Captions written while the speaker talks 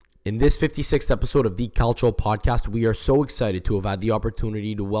In this 56th episode of the Calcio Podcast, we are so excited to have had the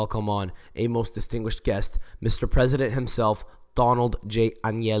opportunity to welcome on a most distinguished guest, Mr. President himself, Donald J.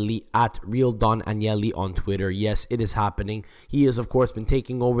 Agnelli at Real Don Agnelli on Twitter. Yes, it is happening. He has, of course, been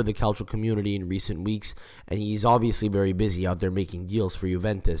taking over the Calcio community in recent weeks, and he's obviously very busy out there making deals for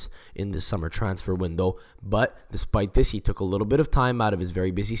Juventus in the summer transfer window. But despite this, he took a little bit of time out of his very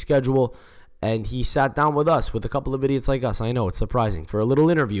busy schedule, and he sat down with us, with a couple of idiots like us. I know, it's surprising, for a little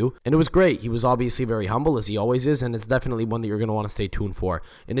interview. And it was great. He was obviously very humble, as he always is, and it's definitely one that you're going to want to stay tuned for.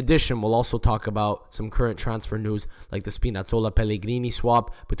 In addition, we'll also talk about some current transfer news, like the Spinazzola-Pellegrini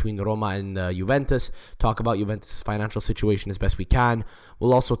swap between Roma and Juventus. Talk about Juventus' financial situation as best we can.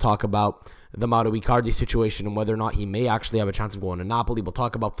 We'll also talk about the Mauro Icardi situation and whether or not he may actually have a chance of going to Napoli. We'll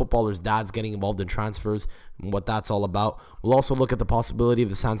talk about footballers' dads getting involved in transfers and what that's all about. We'll also look at the possibility of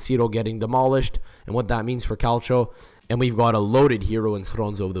the San Siro getting demolished and what that means for Calcio. And we've got a loaded Hero and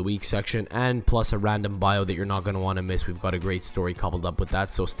Stronzo of the Week section, and plus a random bio that you're not going to want to miss. We've got a great story coupled up with that.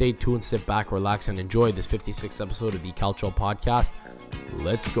 So stay tuned, sit back, relax, and enjoy this 56th episode of the Calcio Podcast.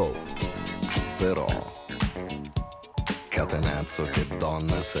 Let's go. Però, catenazzo, che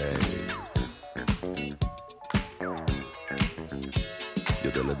donna sei. Io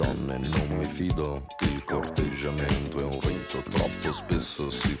delle donne non mi fido, il corteggiamento è un rito, troppo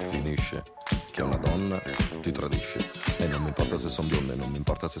spesso si finisce che una donna ti tradisce. E non mi importa se son bionde, non mi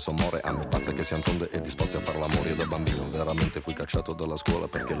importa se son more, a me basta che siano tonde e disposti a far l'amore. Io da bambino veramente fui cacciato dalla scuola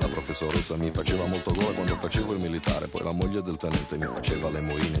perché la professoressa mi faceva molto gola quando facevo il militare. Poi la moglie del tenente mi faceva le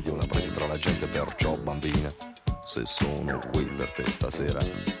moine ed io la presi tra la gente, perciò bambina, se sono qui per te stasera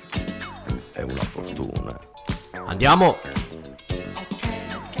è una fortuna. Andiamo!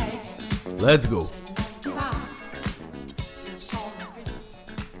 Let's go.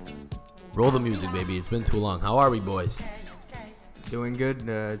 Roll the music, baby. It's been too long. How are we, boys? Doing good.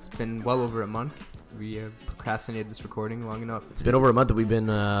 It's been well over a month. We procrastinated this recording long enough. It's been over a month that we've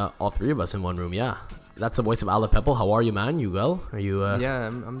been all three of us in one room. Yeah, that's the voice of Ale Peppel. How are you, man? You well? Are you? Yeah,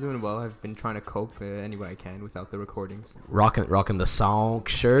 I'm doing well. I've been trying to cope any way I can without the recordings. Rocking the song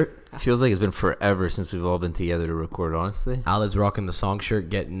shirt. Feels like it's been forever since we've all been together to record, honestly. Ale's rocking the song shirt,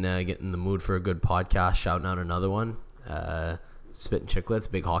 getting the mood for a good podcast, shouting out another one. Spitting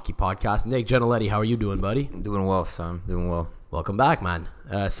Chicklets, big hockey podcast. Nick Geneletti, how are you doing, buddy? Doing well, Sam. Doing well. Welcome back, man.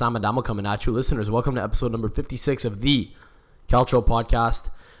 Sam Adamo coming at you. Listeners, welcome to episode number 56 of the Calcio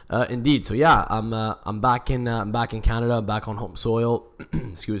Podcast. Indeed. So yeah, I'm back in Canada. I'm back on home soil.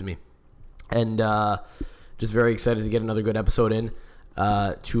 Excuse me. And just very excited to get another good episode in.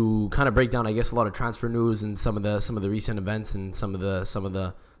 To kind of break down, I guess, a lot of transfer news and some of the recent events and some of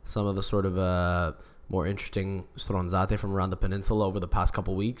the sort of more interesting stronzate from around the peninsula over the past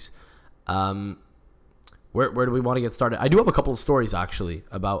couple weeks. Where do we want to get started? I do have a couple of stories actually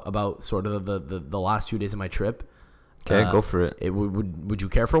about sort of the last 2 days of my trip. Okay, go for it. Would you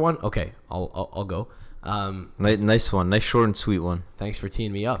care for one? Okay, I'll go. Nice one, nice short and sweet one. Thanks for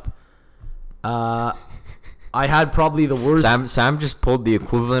teeing me up. I had probably the worst. Sam just pulled the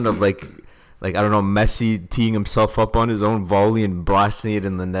equivalent of like I don't know, Messi teeing himself up on his own volley and blasting it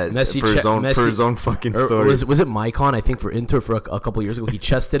in the net for his own fucking story. Was it Maicon? I think for Inter for a couple years ago, he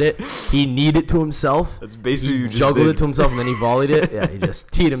chested it. He kneed it to himself. That's basically he juggled it to himself and then he volleyed it. Yeah, he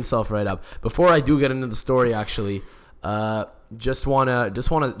just teed himself right up. Before I do get into the story, actually, just want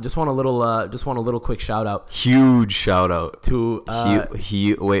a little quick shout out. Huge shout out to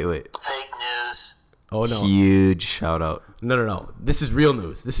wait. Fake news. Oh no! Huge shout out. No. This is real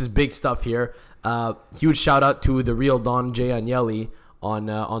news. This is big stuff here. Huge shout out to the Real Don J. Agnelli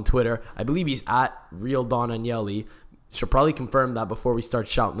on Twitter. I believe he's at Real Don Agnelli. Should probably confirm that before we start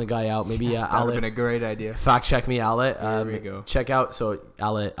shouting the guy out. Maybe that would have been a great idea. Fact check me, Ale. There we go. Check out. So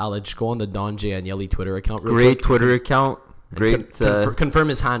Ale, just go on the Don J. Agnelli Twitter account. Great quick. Twitter account. Great. Confirm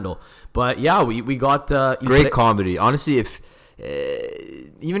his handle. But yeah, we got great comedy. Honestly, if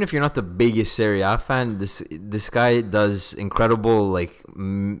even if you're not the biggest Serie A fan, this guy does incredible, like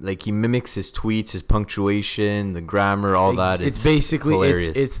he mimics his tweets, his punctuation, the grammar, all that. It's basically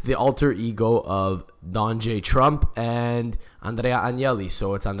hilarious. It's the alter ego of Don J. Trump and Andrea Agnelli.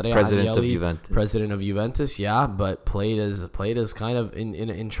 So it's Andrea Agnelli, president of Juventus, yeah, but played as kind of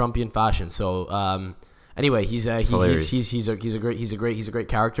in Trumpian fashion. So anyway, he's a great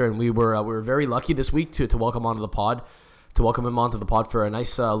character, and we were very lucky this week to welcome him onto the pod for a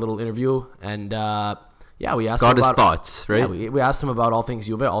nice little interview. And we asked him about his thoughts, right? Yeah, we asked him about all things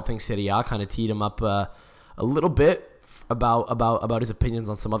Juve, all things Serie A, kind of teed him up a little bit about his opinions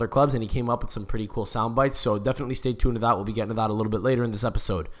on some other clubs, and he came up with some pretty cool sound bites. So definitely stay tuned to that. We'll be getting to that a little bit later in this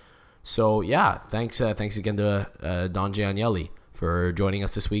episode. So yeah, thanks again to Don J. Agnelli for joining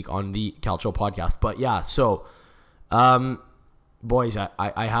us this week on the Calcio podcast. But yeah, so, boys,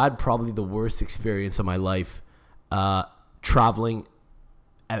 I had probably the worst experience of my life traveling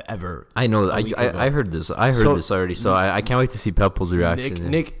ever. I know. a week ago. I heard this. I heard this already. So I can't wait to see Peppo's reaction.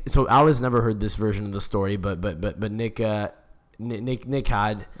 Nick. So Al has never heard this version of the story, but Nick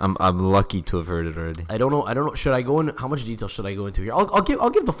had. I'm lucky to have heard it already. I don't know. Should I go in? How much detail should I go into here? I'll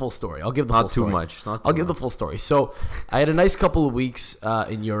give the full story. I'll give the full story. I'll give the full story. So I had a nice couple of weeks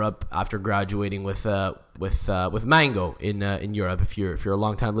in Europe after graduating with Mango in Europe. If you're a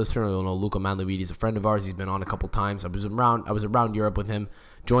long time listener, you'll know Luca Manlovidi is a friend of ours. He's been on a couple times. I was around Europe with him.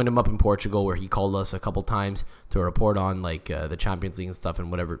 Joined him up in Portugal, where he called us a couple times to report on like the Champions League and stuff and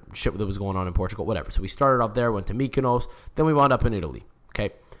whatever shit that was going on in Portugal, whatever. So we started off there, went to Mykonos, then we wound up in Italy.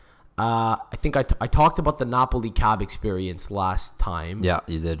 Okay, I think I talked about the Napoli cab experience last time. Yeah,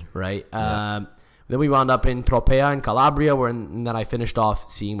 you did. Right. Yeah. Then we wound up in Tropea in Calabria, and then I finished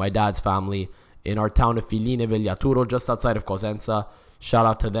off seeing my dad's family in our town of Filine Vegliaturo, just outside of Cosenza. Shout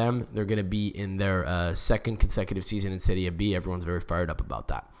out to them. They're going to be in their second consecutive season in Serie B. Everyone's very fired up about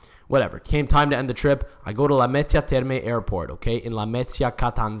that. Whatever. Came time to end the trip. I go to Lamezia Terme Airport, okay, in Lamezia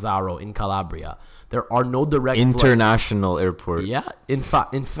Catanzaro in Calabria. There are no direct international airport. Yeah,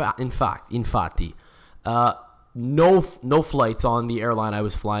 infatti. No flights on the airline I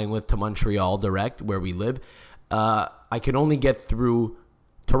was flying with to Montreal direct, where we live. I can only get through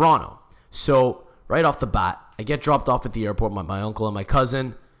Toronto. So right off the bat, I get dropped off at the airport, my uncle and my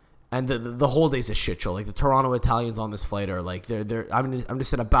cousin, and the whole day's a shit show. Like the Toronto Italians on this flight are like I'm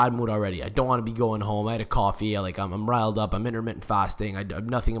just in a bad mood already. I don't want to be going home. I had a coffee. I'm riled up. I'm intermittent fasting. I have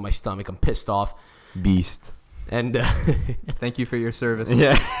nothing in my stomach. I'm pissed off. Beast. And thank you for your service.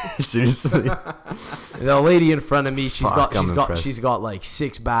 Yeah, seriously. The lady in front of me, she's got like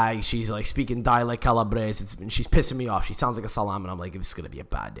 6 bags. She's like speaking dialect Calabrese. She's pissing me off. She sounds like a salam, and I'm like, this is gonna be a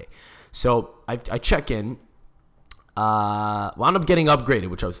bad day. So I check in. Wound up getting upgraded,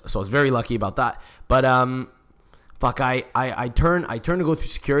 I was very lucky about that. But I turn to go through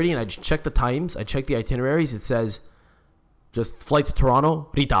security, and I just check the times. I check the itineraries. It says just flight to Toronto,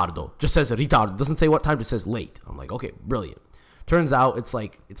 ritardo. Just says ritardo. It doesn't say what time. Just says late. I'm like, okay, brilliant. Turns out it's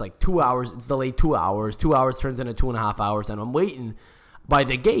like 2 hours. It's delayed 2 hours. 2 hours turns into 2.5 hours, and I'm waiting by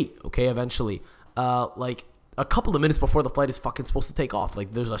the gate. Okay, eventually, like a couple of minutes before the flight is fucking supposed to take off.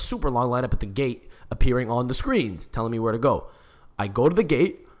 Like there's a super long lineup at the gate appearing on the screens telling me where to go. I go to the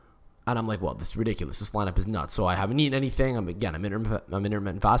gate, and I'm like, well, this is ridiculous. This lineup is nuts. So I haven't eaten anything. I'm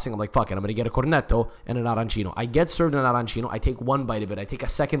intermittent fasting. I'm like, fuck it. I'm going to get a cornetto and an arancino. I get served an arancino. I take one bite of it. I take a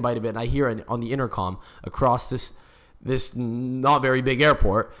second bite of it, and I hear it on the intercom across this not very big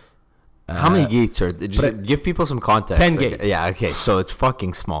airport. How many gates are there? Just give people some context. 10 gates. Yeah, okay. So it's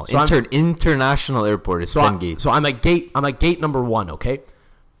fucking small. So International airport is 10 gates. So I'm at gate number 1, okay?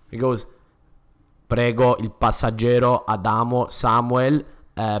 It goes, prego il passaggero Adamo Samuel,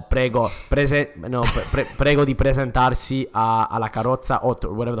 prego di presentarsi alla carrozza 8,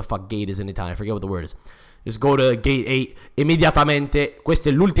 or whatever the fuck gate is in Italian. I forget what the word is. Just go to gate 8 immediatamente. Questa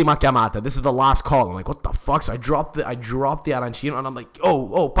è l'ultima chiamata. This is the last call. I'm like, what the fuck? So I dropped the arancino, and I'm like,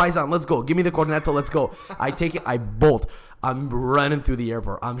 oh, paisan, let's go. Give me the cornetto, let's go. I take it, I bolt. I'm running through the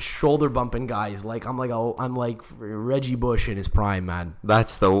airport. I'm shoulder bumping guys. I'm like Reggie Bush in his prime, man.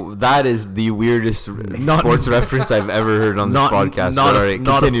 That is the weirdest sports reference I've ever heard on this podcast.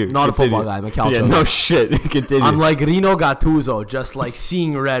 Not a football guy. I'm a calcio. Yeah, no shit. Continue. I'm like Rino Gattuso, just like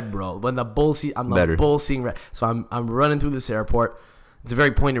seeing red, bro. When the bull bull seeing red. So I'm running through this airport. It's a very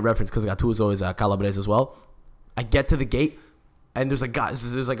pointed reference because Gattuso is Calabrese as well. I get to the gate, and there's a guy.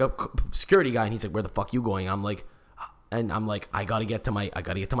 There's like a security guy, and he's like, "Where the fuck you going?" I'm like, I gotta get to my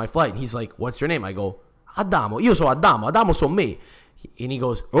flight. And he's like, "What's your name?" I go, "Adamo. Io so Adamo. Adamo so me." And he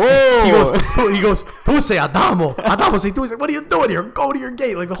goes, he goes, "Tu sei Adamo. Adamo sei tu." He's like, "What are you doing here? Go to your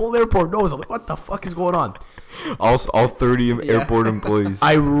gate." Like the whole airport knows. I'm like, "What the fuck is going on?" All 30 airport employees.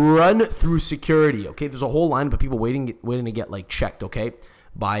 I run through security. Okay, there's a whole line of people waiting to get like checked. Okay,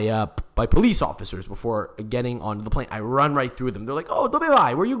 by police officers before getting onto the plane. I run right through them. They're like, "Oh, dove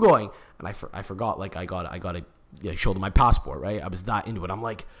vai? Where are you going?" And I forgot. Like I gotta show them my passport. Right, I was that into it. I'm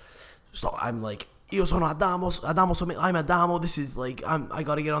like, Io sono Adamo. I'm Adamo. This is like I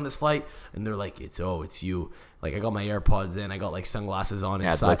gotta get on this flight. And they're like, it's you. Like I got my AirPods in. I got like sunglasses on.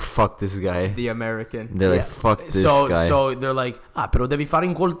 Yeah, like fuck this guy. The American. They're like fuck this guy. So they're like, però devi fare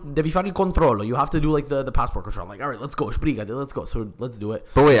il controllo. You have to do like the passport control. I'm like, all right, let's go. Sbrigati, let's go. So let's do it.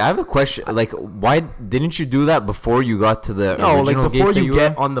 But wait, I have a question. Like, why didn't you do that before you got to the original like before gate you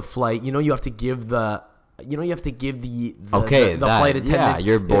get on the flight? You know, you have to give the you have to give the Okay, the flight yeah, attendant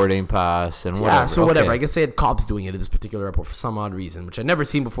your boarding pass and whatever. Yeah, so whatever. Okay. I guess they had cops doing it at this particular airport for some odd reason, which I'd never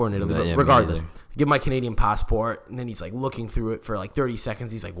seen before in Italy. But Yeah, me regardless, neither. give my Canadian passport, and then he's like looking through it for like 30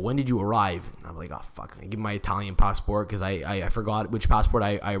 seconds. He's like, "When did you arrive?" And I'm like, "Oh fuck!" I give him my Italian passport because I forgot which passport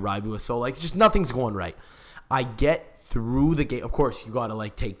I arrived with. So like, just nothing's going right. I get through the gate. Of course, you gotta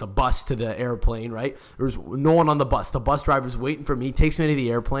like take the bus to the airplane, right? There's no one on the bus. The bus driver's waiting for me. Takes me to the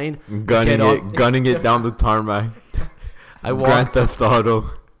airplane. Gunning it down the tarmac. I Grand walk Theft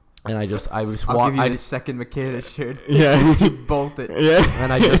Auto. and I just I'll walk. give you the second Makeda shirt. Yeah. Bolt it. Yeah.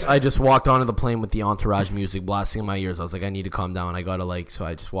 And I just walked onto the plane with the Entourage music blasting in my ears. I was like, I need to calm down. I gotta like, so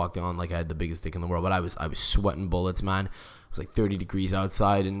I just walked on like I had the biggest dick in the world. But I was sweating bullets, man. It was like 30 degrees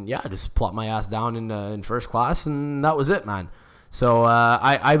outside, and yeah, I just plopped my ass down in first class, and that was it, man. So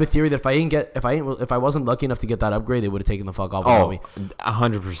I have a theory that if I wasn't lucky enough to get that upgrade, they would have taken the fuck off without me.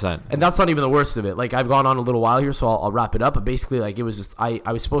 100%. And that's not even the worst of it. Like, I've gone on a little while here, so I'll wrap it up. But basically, like, it was just I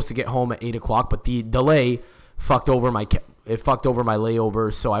was supposed to get home at 8 o'clock, but the delay fucked over my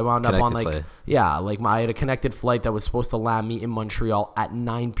layover. So I wound up on Connected like flight. I had a connected flight that was supposed to land me in Montreal at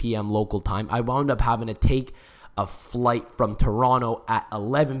 9 p.m. local time. I wound up having to take a flight from Toronto at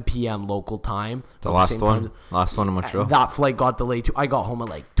 11 p.m. local time. The at same last one in Montreal. That flight got delayed too. I got home at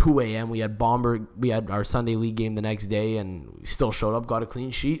like 2 a.m. We had our Sunday league game the next day, and we still showed up, got a clean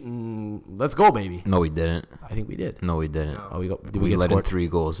sheet, and let's go, baby. No, we didn't. I think we did. No, we didn't. Oh, did We get let scored? in 3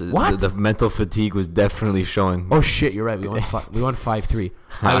 goals. What? The mental fatigue was definitely showing. Oh shit, you're right. We won 5-3.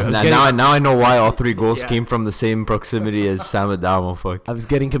 Now I know why all 3 goals came from the same proximity as Sam Adamo. Fuck. I was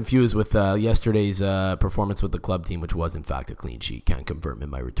getting confused with yesterday's performance with the club team, which was in fact a clean sheet. Can't confirm in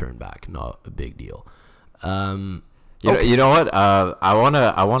my return back. Not a big deal. You know what? I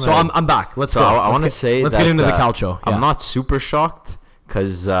wanna. So I'm back. Let's go. I want to say let's that, get into the calcio. Yeah. I'm not super shocked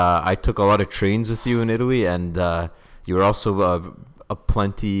because I took a lot of trains with you in Italy, and you were also a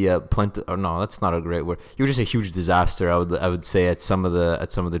plenty. Or no, that's not a great word. You were just a huge disaster. I would say at some of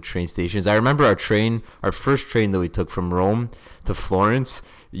the train stations. I remember our first train that we took from Rome to Florence.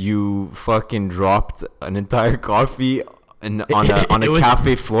 You fucking dropped an entire coffee on a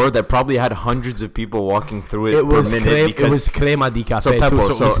cafe floor that probably had hundreds of people walking through it per minute. It was crema di cafe. So Peppo, too,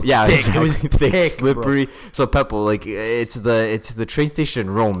 it was thick. exactly. It was thick, slippery. Bro. So Peppo, like it's the train station in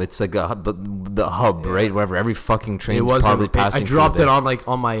Rome. It's like the hub, right? Wherever every fucking train is probably passing. I dropped through it there.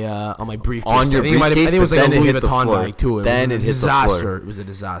 on my briefcase. On your briefcase, I think it was like a then it Louis hit the Vuitton floor. bag too. Then it hit the floor. Disaster. It was a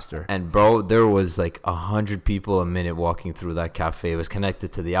disaster. And bro, there was like 100 people a minute walking through that cafe. It was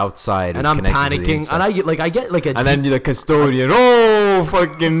connected to the outside. And I'm panicking. And I get like a. And then the custodian,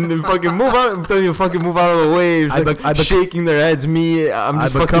 fucking move out! I'm telling you, fucking move out of the way. Shaking their heads. I'm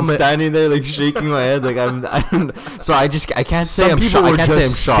just fucking standing there, like shaking my head, like I'm. So I can't say I'm shocked. I can't say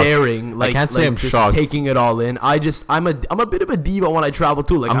I'm shocked. Staring, I can't say I'm just shocked. taking it all in. I'm a bit of a diva when I travel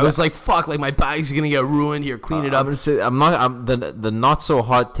too. Like I was like, fuck, like my bag's gonna get ruined here. Clean it up. The not so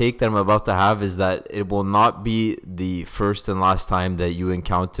hot take that I'm about to have is that it will not be the first and last time that you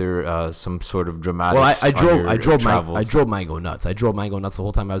encounter some sort of dramatic. Well, I drove Mango nuts. I drove Mango nuts the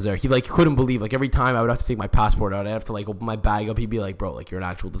whole time I was there. He like couldn't believe, like every time I would have to take my passport out, I'd have to like open my bag up. He'd be like, bro, like you're an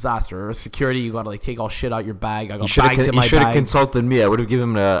actual disaster. Or security, you gotta like take all shit out your bag. I got bags in my bag. You should have consulted me. I would have given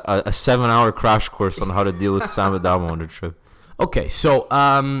him a 7-hour crash course on how to deal with Sam Adamo on the trip. Okay, so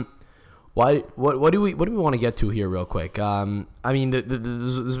what do we want to get to here real quick? I mean,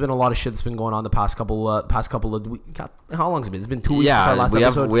 there's been a lot of shit that's been going on the past couple of weeks. How long has it been? It's been 2 weeks since our last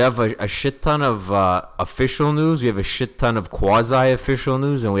episode. We have a shit ton of official news. We have a shit ton of quasi-official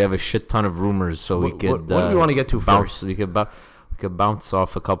news, and we have a shit ton of rumors. So what do we want to get to first? We could bounce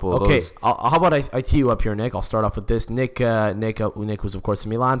off a couple of those. Okay, how about I tee you up here, Nick? I'll start off with this. Nick was of course a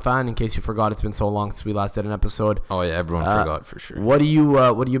Milan fan. In case you forgot, it's been so long since we last did an episode. Oh yeah, everyone forgot for sure. What do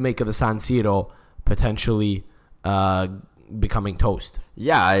you make of the San Siro potentially becoming toast?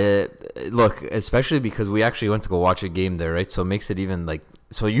 Yeah, look, especially because we actually went to go watch a game there, right? So it makes it even like.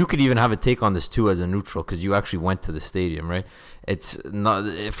 So you could even have a take on this too as a neutral because you actually went to the stadium, right? It's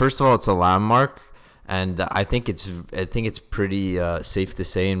not. First of all, it's a landmark. And I think it's pretty safe to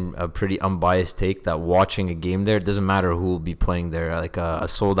say, and a pretty unbiased take, that watching a game there, it doesn't matter who will be playing there. Like a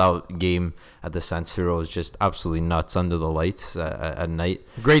sold out game at the San Siro is just absolutely nuts under the lights at night.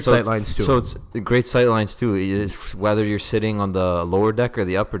 Great sightlines too. So it's great sightlines too, whether you're sitting on the lower deck or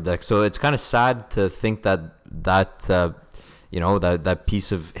the upper deck. So it's kind of sad to think that that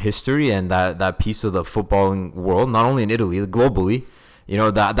piece of history and that piece of the footballing world, not only in Italy, globally.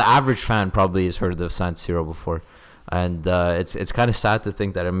 The average fan probably has heard of the San Siro before. And it's kind of sad to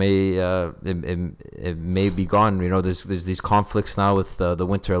think that it may be gone. You know, there's these conflicts now with the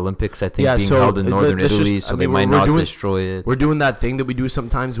Winter Olympics, I think, being held in northern Italy, so they might not destroy it. We're doing that thing that we do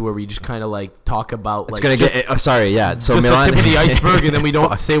sometimes where we just kind of like talk about. It's like, gonna get. Sorry, yeah. So just Milan, the tip of the iceberg, and then we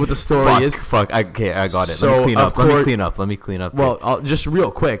don't say what the story is. Okay, I got it. So, Let me clean up. Well, just real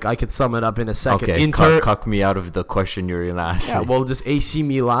quick, I could sum it up in a second. Okay, Inter, cuck me out of the question you're gonna ask. Yeah, me. well, just AC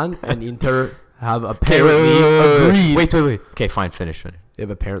Milan and Inter have apparently agreed. Wait. Okay, fine. Finish. They've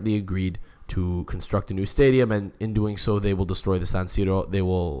apparently agreed to construct a new stadium, and in doing so, they will destroy the San Siro. They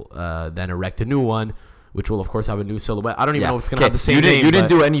will then erect a new one, which will, of course, have a new silhouette. I don't even know if it's gonna have the same name. You didn't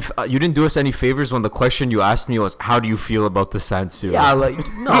do us any favors when the question you asked me was, "How do you feel about the San Siro?" Yeah, like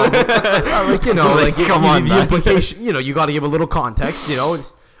no, like you know, like come on, the implication. You know, you got to give a little context. You know,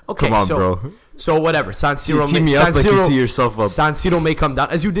 okay. Come on, bro. So whatever, San Siro. Team me up like you tee yourself up. San Siro may come down,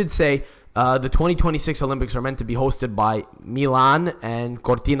 as you did say. The 2026 Olympics are meant to be hosted by Milan and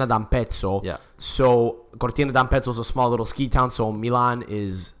Cortina d'Ampezzo. Yeah. So Cortina d'Ampezzo is a small little ski town. So Milan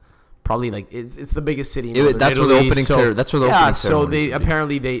is probably like it's the biggest city in Italy. That's where the opening ceremony. That's where the opening ceremony. So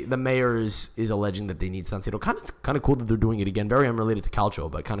apparently the mayor is alleging that they need San Siro. Kind of cool that they're doing it again. Very unrelated to calcio,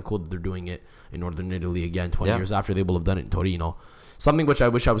 but kind of cool that they're doing it in northern Italy again. 20 years after they will have done it in Torino. Something which I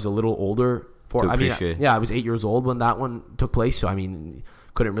wish I was a little older for. I was 8 years old when that one took place. So I mean,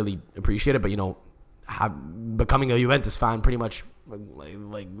 couldn't really appreciate it, but you know, becoming a Juventus fan pretty much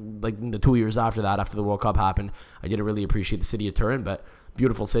like the 2 years after that, after the World Cup happened, I didn't really appreciate the city of Turin, but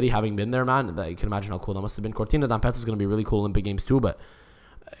beautiful city, having been there, man. I can imagine how cool that must have been. Cortina d'Ampezzo is going to be really cool Olympic Games too, but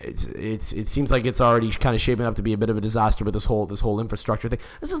it seems like it's already kind of shaping up to be a bit of a disaster with this whole infrastructure thing.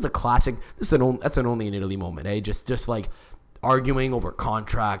 This is the classic. That's an only in Italy moment, eh? Just like arguing over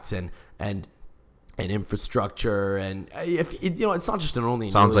contracts and infrastructure, and if it's not just an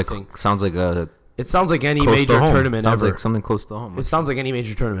only thing. Sounds like any major tournament ever. Sounds like something close to home. It sounds like any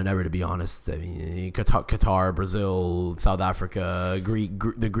major tournament ever, to be honest. I mean, Qatar, Brazil, South Africa,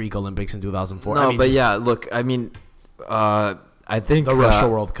 the Greek Olympics in 2004. No, look, I mean, I think the Russia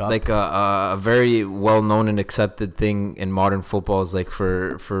World Cup, like a very well known and accepted thing in modern football is like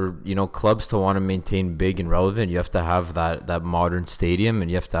for clubs to want to maintain big and relevant, you have to have that modern stadium,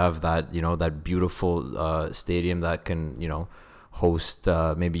 and you have to have that that beautiful stadium that can host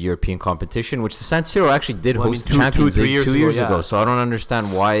maybe European competition, which the San Siro actually did host the Champions League 2 years ago. So I don't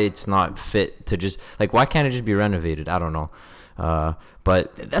understand why it's not fit to just why can't it just be renovated? I don't know.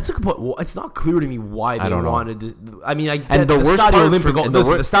 But that's a good point. Well, it's not clear to me why they wanted to. I mean, the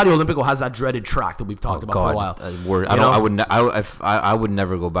Stadio Olimpico has that dreaded track that we've talked about for a while. I would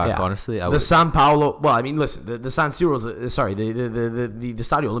never go back. Honestly, the San Paolo. Well, I mean, listen, the San Siro's the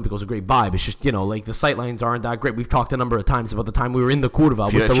Stadio Olimpico is a great vibe. It's just like the sightlines aren't that great. We've talked a number of times about the time we were in the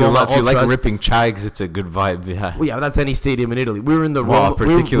Curva with the Roma Ultras. If you like ripping chags, it's a good vibe. Yeah. Well, yeah, that's any stadium in Italy. We were in the Roma. We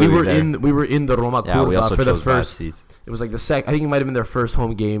were in the Roma Curva for the first. It was like I think it might have been their first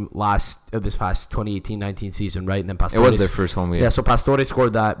home game this past 2018-19 season, right? And then Pastore. It was their first home game. Yeah, so Pastore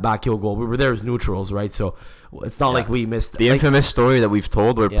scored that back heel goal. We were there as neutrals, right? So it's not like we missed the infamous story that we've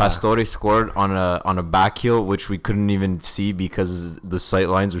told where Pastore scored on a back heel, which we couldn't even see because the sight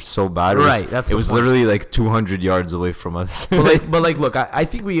lines were so bad. It was literally like 200 yards away from us. but look, I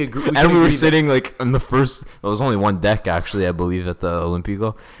think we agree. We were sitting like in the first. There was only one deck actually, I believe, at the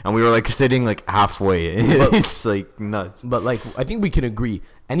Olimpico, and we were like sitting like halfway. It's like nuts. But like, I think we can agree.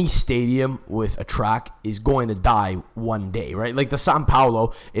 Any stadium with a track is going to die one day, right? Like the San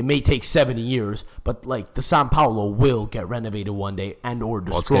Paolo, it may take 70 years, but like the San Paolo will get renovated one day or destroyed.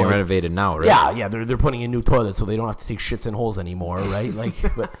 Well, it's getting renovated now, right? Yeah, they're putting in new toilets so they don't have to take shits in holes anymore, right? Like,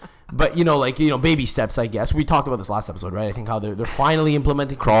 but baby steps, I guess. We talked about this last episode, right? I think how they're finally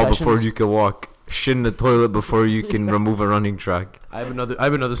implementing crawl before you can walk. Shit in the toilet before you can remove a running track. I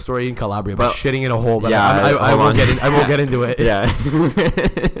have another story in Calabria about shitting in a hole, but I won't get into it. Yeah.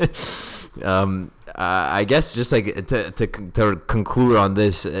 I guess just like to conclude on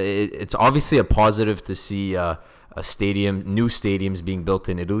this, it's obviously a positive to see new stadiums being built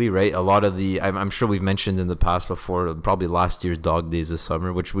in Italy, right? A lot of I'm sure we've mentioned in the past before, probably last year's Dog Days this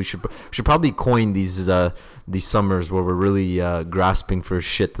summer, which we should probably coin these summers where we're really grasping for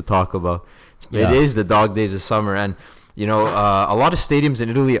shit to talk about. It is the Dog Days of summer, and a lot of stadiums in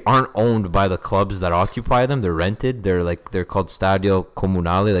Italy aren't owned by the clubs that occupy them. They're rented. They're called Stadio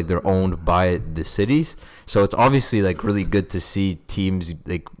Comunale, like they're owned by the cities. So it's obviously like really good to see teams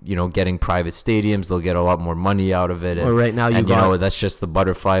getting private stadiums. They'll get a lot more money out of it. And, right now that's just the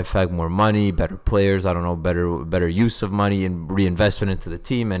butterfly effect. More money, better players. I don't know, better use of money and reinvestment into the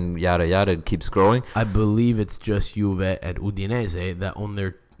team, and yada yada. It keeps growing. I believe it's just Juve and Udinese that own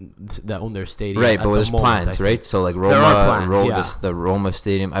that own their stadium. Right, at but the there's moment, I plans, think. right? So like There are Roma, plans, the Roma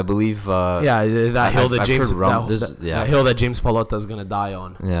Stadium, I believe. Yeah, that hill that I've James heard Rom- that, this- that hill that James Pallotta is gonna die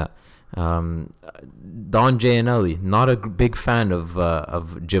on. Yeah. Don Gianelli, not a big fan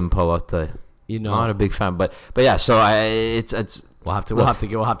of Jim Pallotta. You know, Not a big fan, but yeah. So it's we'll have to get to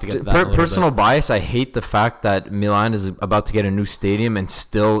that. in a little personal bit. bias. I hate the fact that Milan is about to get a new stadium and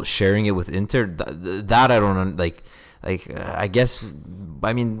still sharing it with Inter. That I don't like. I guess,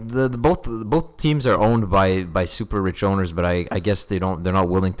 I mean, the both teams are owned by super rich owners, but I guess they're not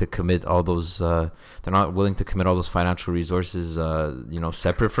willing to commit all those financial resources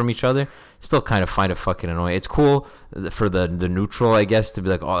separate from each other. Still kind of find it fucking annoying. It's cool for the neutral, I guess, to be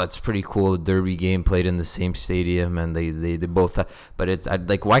like, oh, that's pretty cool. Derby game played in the same stadium, and they both. But it's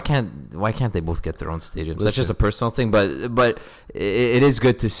like, why can't they both get their own stadiums? That's just a personal thing. But it is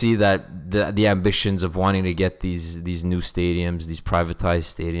good to see that the ambitions of wanting to get these new stadiums, these privatized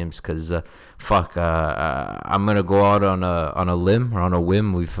stadiums, because I'm gonna go out on a limb or on a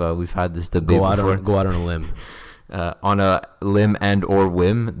whim. We've had this debate before. Go out on a limb. On a limb and or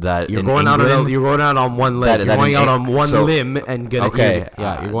whim that You're going out on one leg. You're going out on one so- limb and gonna Okay, eat it.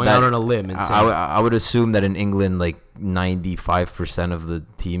 Yeah, you're going that- out on a limb and saying, I would assume that in England, like 95% of the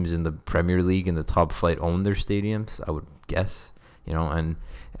teams in the Premier League in the top flight own their stadiums. I would guess, and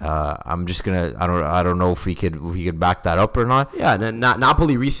I'm just gonna. I don't know if we could back that up or not. yeah. And then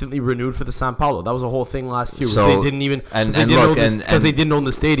Napoli recently renewed for the San Paulo. That was a whole thing last year. So- They didn't even and they look, didn't own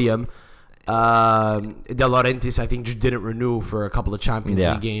the stadium. De Laurentiis, I think, just didn't renew for a couple of Champions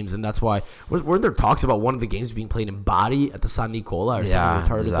League games, and that's why. Were there talks about one of the games being played in Bari at the San Nicola or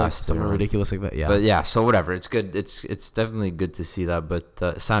something retarded, disaster, something man. ridiculous like that? Yeah, But yeah, so whatever. It's good. It's definitely good to see that.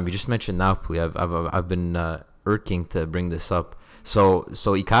 But Sam, you just mentioned Napoli. I've been irking to bring this up. So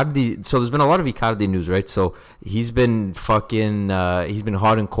Icardi. So there's been a lot of Icardi news, right? So he's been hot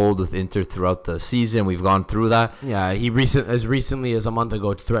and cold with Inter throughout the season. We've gone through that. yeah. He as recently as a month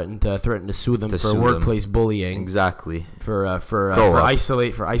ago threatened to sue them for workplace bullying. Exactly. For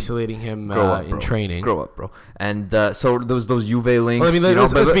isolating him Grow up, in bro. Training. Grow up, bro. And so those Juve links. Well, I mean,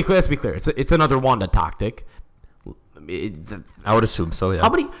 but- let's be clear. It's another Wanda tactic. I would assume so. Yeah. How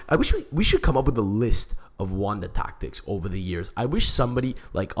many? I wish we should come up with a list of Wanda tactics over the years. I wish somebody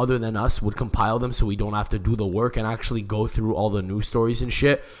like other than us would compile them so we don't have to do the work and actually go through all the news stories and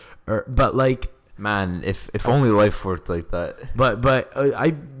shit. But like, Man, if only life worked like that.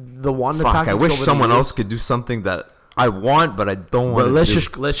 The Wanda Fuck, tactics. I wish over the someone years- else could do something that I want, but I don't want. But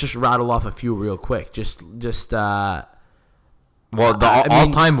let's just rattle off a few real quick. Well, the I mean,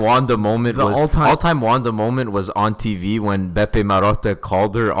 all-time Wanda moment the was all-time- Wanda moment was on TV when Beppe Marotta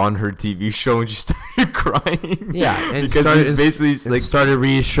called her on her TV show and she started crying. Yeah, and because he's basically like started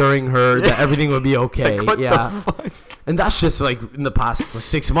reassuring her that everything would be okay. like, what yeah, the fuck? and that's just like in the past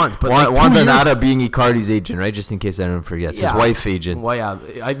 6 months. But Wanda 2 years, Nara being Icardi's agent, right? Just in case anyone forgets, his wife agent. Well, yeah,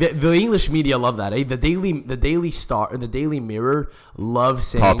 the English media love that. The Daily Star and the Daily Mirror love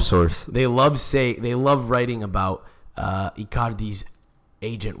saying Top source. They love writing about Icardi's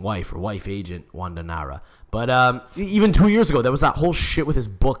wife agent Wanda Nara. But even 2 years ago, there was that whole shit with his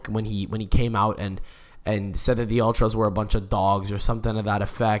book when he came out and said that the Ultras were a bunch of dogs or something to that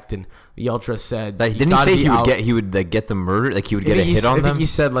effect, and the Ultras said Like, didn't he say he would get them murdered? Like he would get a hit on them? I think he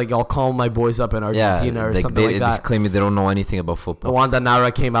said like I'll call my boys up in Argentina or something like that. He's claiming they don't know anything about football. Wanda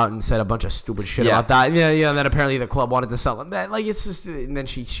Nara came out and said a bunch of stupid shit about that. Yeah, and then apparently the club wanted to sell him. Like it's just, and then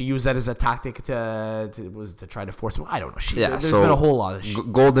she used that as a tactic to try to force him. I don't know. There's been a whole lot of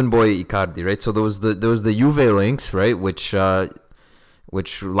shit. Golden Boy Icardi, right? So there was the Juve links, right?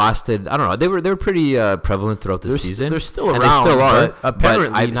 Which lasted, I don't know. They were pretty prevalent throughout the season. They're still and around. They still are. But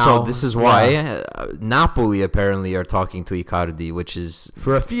apparently now. So this is why Napoli apparently are talking to Icardi, which is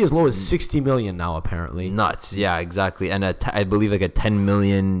for a fee as low as 60 million now. Apparently nuts. Yeah, exactly. And I believe like a 10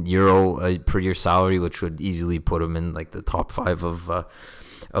 million euro per year salary, which would easily put him in like the top 5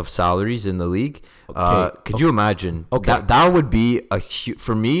 of salaries in the league. Could you imagine? Okay. That would be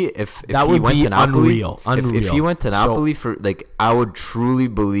for me if that he would went be to Napoli. unreal. If he went to Napoli for like, I would truly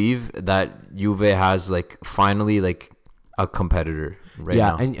believe that Juve has like finally like a competitor right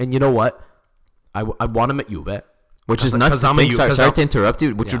now. Yeah, and you know what? I want him at Juve. Which is nuts to think. Sorry to interrupt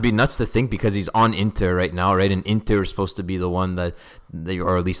you. Which Yeah. would be nuts to think because he's on Inter right now, right? And Inter is supposed to be the one that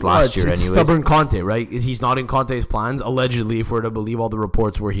or at least last year, it's anyways. stubborn Conte, right? He's not in Conte's plans, allegedly, if we're to believe all the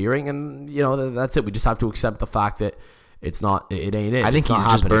reports we're hearing. And, that's it. We just have to accept the fact that It's not. It ain't it. I think It's not he's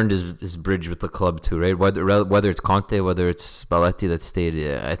just happening. burned his bridge with the club too, right? Whether it's Conte, whether it's Spalletti that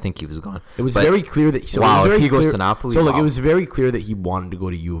stayed, I think he was gone. It was But- very clear that. So Wow, it was if very he goes clear- to Napoli, so look, it wow. was very clear that he wanted to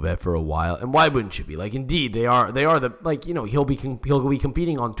go to Juve for a while, and why wouldn't you be? Like, indeed, they are the like he'll be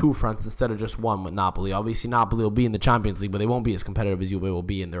competing on two fronts instead of just one with Napoli. Obviously, Napoli will be in the Champions League, but they won't be as competitive as Juve will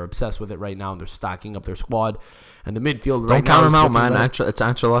be, and they're obsessed with it right now. And they're stacking up their squad, and the midfield. Don't right count now him is out, looking man. better. It's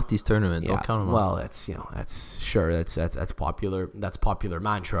Ancelotti's tournament. Don't count him out. Well, that's popular. That's popular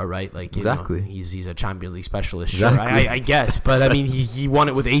mantra, right? Like Exactly. He's a Champions League specialist. Sure, Exactly. I guess, but I mean, he won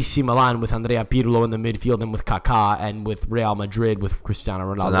it with AC Milan with Andrea Pirlo in the midfield, and with Kaká, and with Real Madrid with Cristiano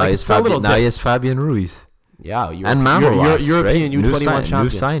Ronaldo. So now Like, he's it's a little Fabian. Now he has Fabian Ruiz yeah, and Manolas, European right? U21 champion. New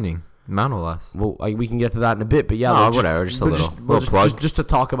signing, Manolas. Well, we can get to that in a bit, but yeah, No, look, whatever, just a but little well, plug. Just to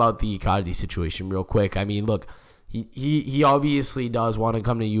talk about the Icardi situation real quick. I mean, look, he obviously does want to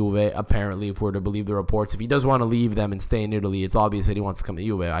come to Juve. Apparently, if we're to believe the reports, if he does want to leave them and stay in Italy, it's obvious that he wants to come to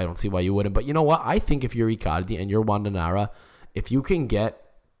Juve. I don't see why you wouldn't. But you know what? I think if you're Icardi and you're Wanda Nara, if you can get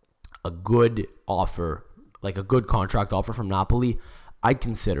a good offer, like a good contract offer from Napoli, I'd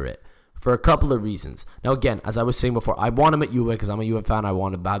consider it. For a couple of reasons. Now, again, as I was saying before, I want him at Juve because I'm a Juve fan. I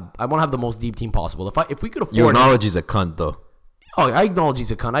want to have the most deep team possible. If we could afford You him, acknowledge he's a cunt, though. oh, I acknowledge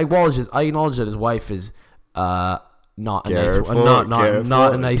he's a cunt. I acknowledge that his wife is not a Careful, not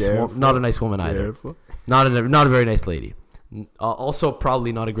a nice careful, not a nice woman either. Not a very nice lady. Also,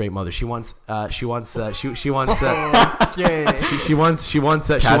 probably not a great mother. She wants she wants Okay. she wants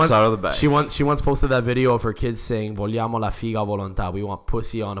Cats out of the bag. she once posted that video of her kids saying "Vogliamo la figa volontà." We want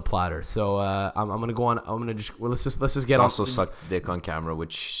pussy on a platter. So I'm gonna go on. I'm gonna just let's just get on. Also sucked dick on camera,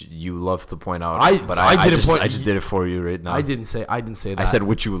 which you love to point out. I just did it for you right now. I didn't say that. I said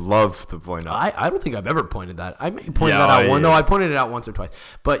which you love to point out. I don't think I've ever pointed that. I may pointed Yeah, that out yeah. one. No, I pointed it out once or twice.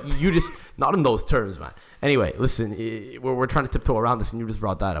 But you just not in those terms, man. Anyway, listen, we're trying to tiptoe around this, and you just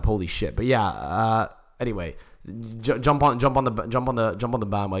brought that up. Holy shit! But yeah. Anyway, jump on the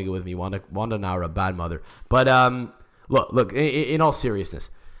bandwagon with me. Wanda Nara, bad mother. But look. In all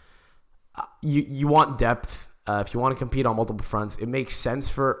seriousness, you want depth. If you want to compete on multiple fronts, it makes sense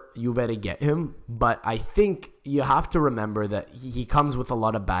for Juve to get him. But I think you have to remember that he comes with a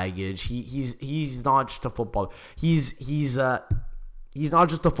lot of baggage. He's not just a footballer. He's not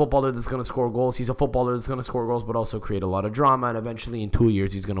just a footballer that's going to score goals. He's a footballer that's going to score goals, but also create a lot of drama. And eventually, in 2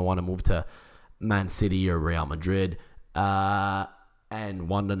 years, he's going to want to move to Man City or Real Madrid. And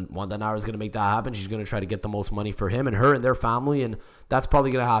Wanda Nara is going to make that happen. She's going to try to get the most money for him and her and their family, and that's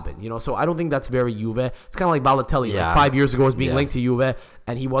probably going to happen. So I don't think that's very Juve. It's kind of like Balotelli. Yeah. Like 5 years ago was being Yeah. linked to Juve,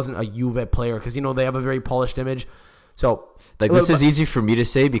 and he wasn't a Juve player because they have a very polished image. So This is easy for me to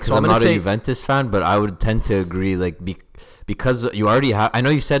say because So I'm I'm not gonna a say- Juventus fan, but I would tend to agree. Because you already have. I know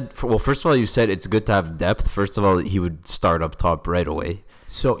you said. Well, first of all, you said it's good to have depth. First of all, he would start up top right away.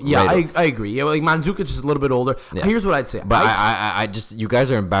 So yeah, Right. I agree. Yeah, like Mandzukic is a little bit older. Yeah. Here's what I'd say. But I just you guys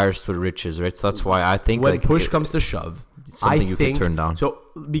are embarrassed with riches, right? So that's why I think when push comes to shove, it's something I you think, could turn down. So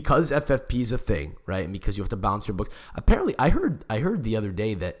because FFP is a thing, right, and because you have to balance your books. Apparently, I heard the other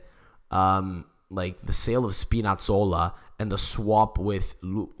day that like the sale of Spinazzola and the swap with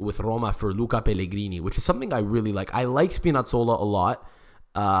Roma for Luca Pellegrini, which is something I really like. I like Spinazzola a lot.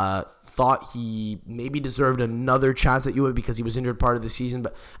 Thought he maybe deserved another chance at Juve because he was injured part of the season.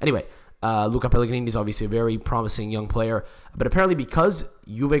 But anyway, Luca Pellegrini is obviously a very promising young player. But apparently because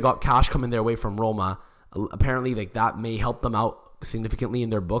Juve got cash coming their way from Roma, apparently like that may help them out significantly in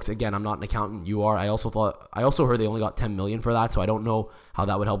their books. Again, I'm not an accountant. You are. I also heard they only got 10 million for that, so I don't know how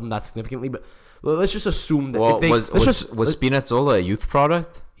that would help them that significantly. But let's just assume that was Spinazzola a youth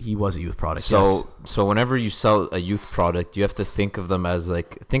product? He was a youth product. So whenever you sell a youth product, you have to think of them as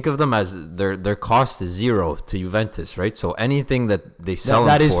their cost is zero to Juventus, right? So anything that they sell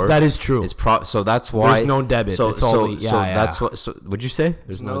that them for is true. So that's why There's no debit. It's only, that's what. So what'd you say?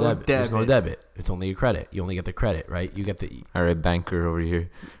 There's no debit. There's no debit. It's only a credit. You only get the credit, right? You get the. All right, banker over here,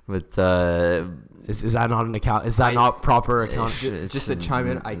 but Is that not an account? Is that not proper account? Just to chime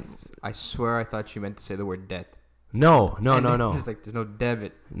in, I swear I thought you meant to say the word debt. No. It's like there's no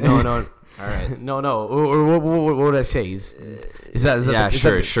debit. No. All right. No. Or what would I say? Is that yeah,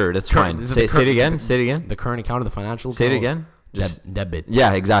 sure, that's fine. Say it again. Say it again. The current account of the financial. Say it account? again. Just debit.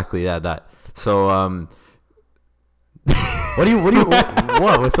 Yeah, exactly. Yeah, that. So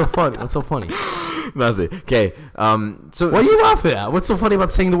What's so funny? What's so funny? nothing. Okay. So What are you laughing at? What's so funny about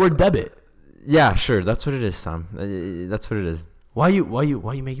saying the word debit? Yeah, sure. That's what it is, Sam. That's what it is. Why you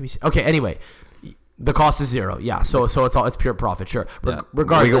making me say? Okay, anyway, the cost is zero. Yeah, so it's pure profit. Sure. Yeah.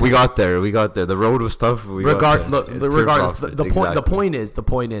 Regardless, we got there. The road was tough. regardless, the point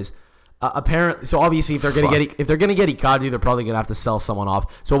is Apparently, so obviously, if they're gonna get Icardi, they're probably gonna have to sell someone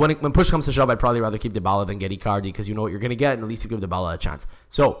off. So when push comes to shove, I'd probably rather keep Dybala than get Icardi because you know what you're gonna get, and at least you give Dybala a chance.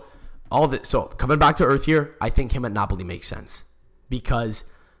 So coming back to earth here, I think him at Napoli makes sense because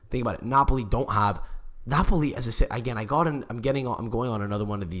think about it. Napoli, as I said again, I'm going on another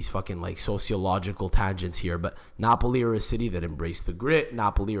one of these fucking like sociological tangents here, but Napoli are a city that embraced the grit.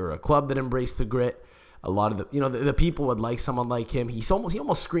 Napoli are a club that embraced the grit. A lot of the people would like someone like him. He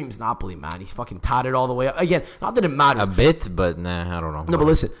almost screams Napoli, man. He's fucking tatted all the way up. Again, not that it matters. A bit, but nah, I don't know. No, but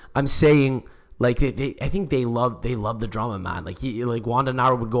listen, I'm saying like I think they love the drama, man. Like Wanda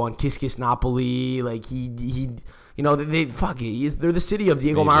Nara would go on Kiss Kiss Napoli. Like they're the city of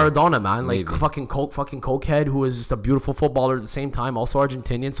Diego Maradona, man. Like fucking cokehead who is just a beautiful footballer at the same time, also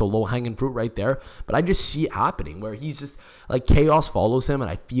Argentinian, so low hanging fruit right there. But I just see it happening where he's just like chaos follows him,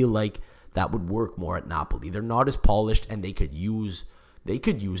 and I feel like that would work more at Napoli. They're not as polished, and they could use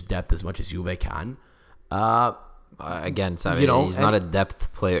depth as much as Juve can. Again, he's not a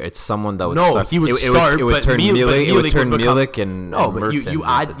depth player. It's someone that would start. He would start. It would turn Milik and no, but Mertens you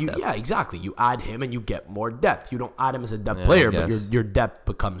add exactly. You add him and you get more depth. You don't add him as a depth player, but your depth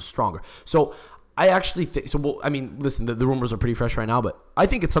becomes stronger. So I actually think so. Well, I mean, listen, the rumors are pretty fresh right now, but I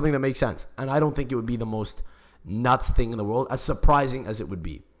think it's something that makes sense, and I don't think it would be the most nuts thing in the world, as surprising as it would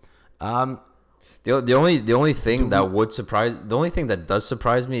be. The only thing that does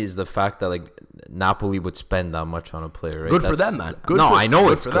surprise me is the fact that like Napoli would spend that much on a player. Right? Good for them, man. I know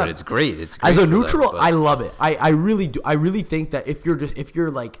it's good. It's great. It's great as a neutral. I love it. I really do. I really think that if you're a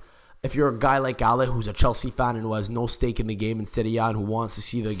guy like Ale who's a Chelsea fan and who has no stake in the game in Serie A and who wants to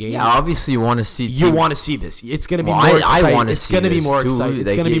see the game, obviously you want to see. You want to see this. It's going to be more exciting. I want to see. It's going to be more exciting.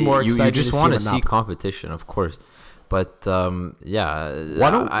 It's going to be more exciting. You just want to see competition, of course. But I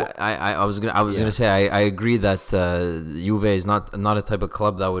was gonna say I agree that Juve is not a type of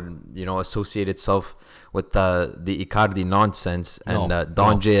club that would associate itself with the Icardi nonsense, and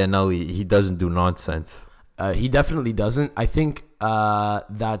Don Giannelli, he doesn't do nonsense. He definitely doesn't. I think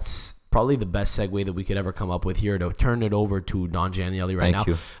that's probably the best segue that we could ever come up with here to turn it over to Don Giannelli now. Thank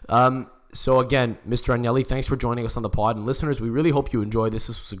you. So again, Mr. Agnelli, thanks for joining us on the pod, and listeners, we really hope you enjoyed this.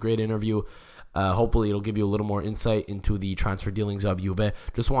 This was a great interview. Hopefully it'll give you a little more insight into the transfer dealings of Juve.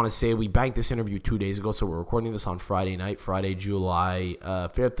 Just want to say we banked this interview 2 days ago, so we're recording this on Friday night, Friday, July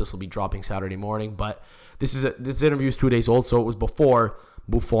 5th. This will be dropping Saturday morning, but this interview is 2 days old, so it was before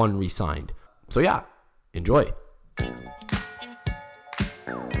Buffon re-signed. So yeah, enjoy.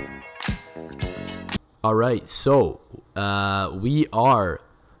 All right, so we are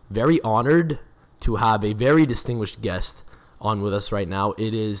very honored to have a very distinguished guest on with us right now.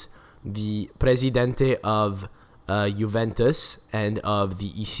 It is the Presidente of Juventus and of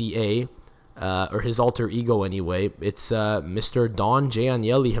the ECA, or his alter ego anyway. It's Mr. Don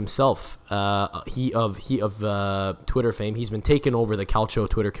Giannelli himself. He of Twitter fame. He's been taking over the Calcio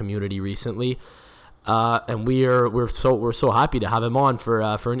Twitter community recently, and we're so happy to have him on for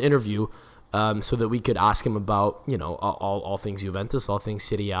an interview, so that we could ask him about all things Juventus, all things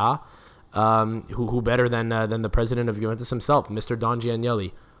Serie A. Who better than the president of Juventus himself, Mr. Don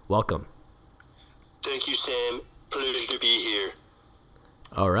Giannelli. Welcome. Thank you, Sam. Pleasure to be here.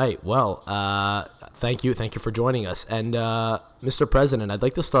 All right. Well, thank you for joining us. And Mr. President, I'd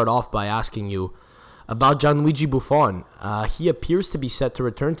like to start off by asking you about Gianluigi Buffon. He appears to be set to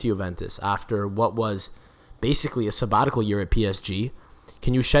return to Juventus after what was basically a sabbatical year at PSG.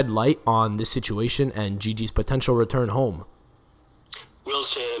 Can you shed light on this situation and Gigi's potential return home? Well,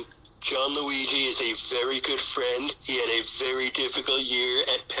 Sam, Gianluigi is a very good friend. He had a very difficult year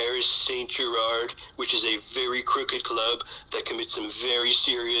at Paris Saint-Germain, which is a very crooked club that commits some very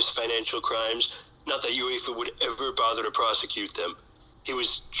serious financial crimes. Not that UEFA would ever bother to prosecute them. He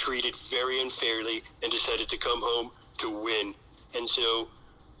was treated very unfairly and decided to come home to win. And so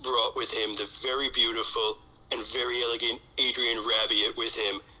brought with him the very beautiful and very elegant Adrian Rabiot with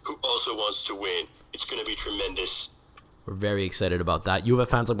him, who also wants to win. It's going to be tremendous. We're very excited about that. Juve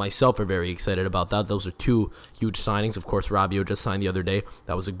fans like myself are very excited about that. Those are two huge signings. Of course, Rabiot just signed the other day.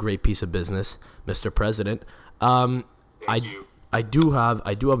 That was a great piece of business, Mr. President. Thank you. I do have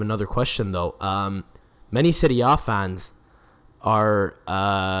another question though. Many Serie A fans are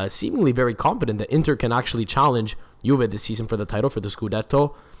seemingly very confident that Inter can actually challenge Juve this season for the title, for the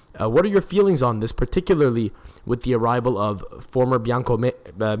Scudetto. What are your feelings on this, particularly with the arrival of former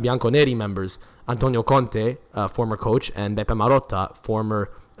Bianconeri members Antonio Conte, former coach, and Beppe Marotta,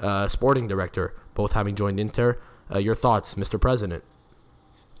 former sporting director, both having joined Inter? Your thoughts, Mr. President?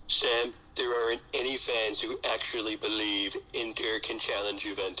 Sam, there aren't any fans who actually believe Inter can challenge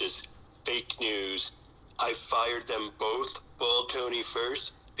Juventus. Fake news. I fired them both, Baldoni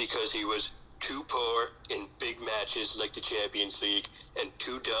first, because he was too poor in big matches like the Champions League and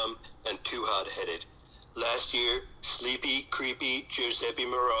too dumb and too hot-headed. Last year, sleepy, creepy Giuseppe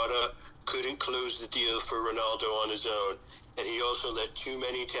Marotta couldn't close the deal for Ronaldo on his own, and he also let too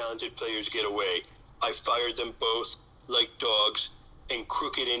many talented players get away. I fired them both like dogs, and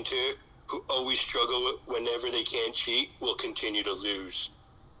Crooked Inter, who always struggle whenever they can't cheat, will continue to lose.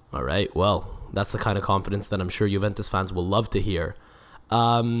 All right, well, that's the kind of confidence that I'm sure Juventus fans will love to hear.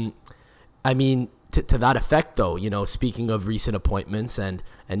 I mean, to that effect, though, you know, speaking of recent appointments and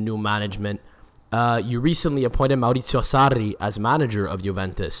new management, you recently appointed Maurizio Sarri as manager of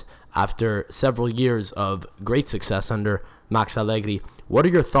Juventus after several years of great success under Max Allegri. What are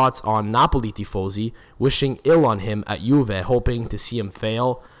your thoughts on Napoli tifosi wishing ill on him at Juve, hoping to see him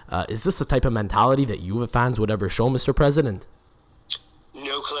fail? Is this the type of mentality that Juve fans would ever show, Mr. President?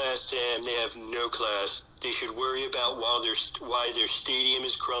 No class, Sam. They have no class. They should worry about why their stadium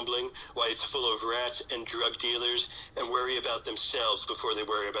is crumbling, why it's full of rats and drug dealers, and worry about themselves before they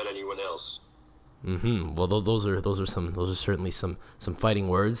worry about anyone else. Well, those are certainly some fighting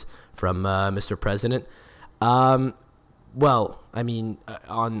words from Mr. President. Well, I mean,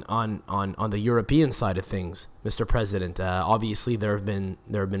 on the European side of things, Mr. President, obviously there have been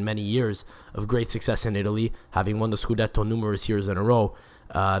many years of great success in Italy, having won the Scudetto numerous years in a row.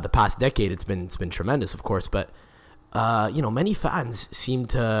 The past decade, it's been tremendous, of course, but you know, many fans seem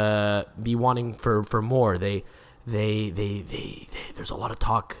to be wanting for more. There's a lot of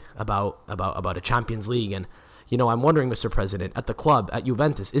talk about a Champions League, and you know, I'm wondering, Mr. President, at the club, at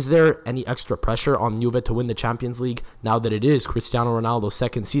Juventus, is there any extra pressure on Juve to win the Champions League now that it is Cristiano Ronaldo's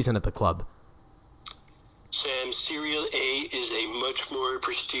second season at the club? Sam, Serie A is a much more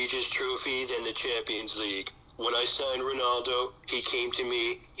prestigious trophy than the Champions League. When I signed Ronaldo, he came to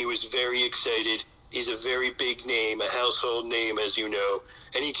me. He was very excited. He's a very big name, a household name, as you know.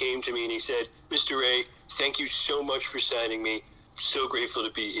 And he came to me and he said, Mr. A, thank you so much for signing me. So grateful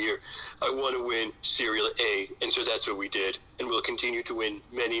to be here. I want to win Serie A, and so that's what we did, and we'll continue to win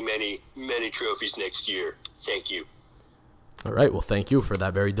many, many, many trophies next year. Thank you. All right, well, thank you for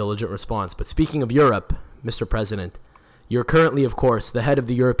that very diligent response. But speaking of Europe, Mr. President, you're currently, of course, the head of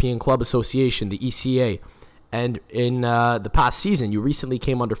the European Club Association, the ECA, and in the past season, you recently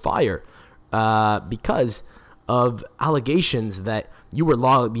came under fire because of allegations that you were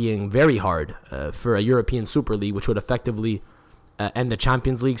lobbying very hard for a European Super League, which would effectively end the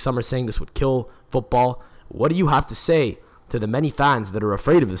Champions League. Some are saying this would kill football. What do you have to say to the many fans that are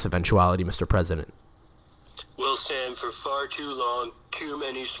afraid of this eventuality, Mr. President? Well, Sam, for far too long, too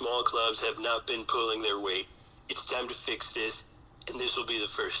many small clubs have not been pulling their weight. It's time to fix this, and this will be the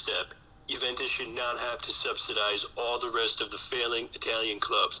first step. Juventus should not have to subsidize all the rest of the failing Italian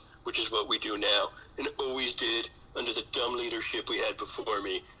clubs, which is what we do now, and always did under the dumb leadership we had before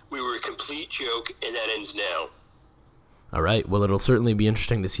me. We were a complete joke, and that ends now. All right. Well, it'll certainly be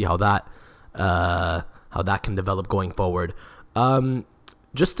interesting to see how that can develop going forward. I want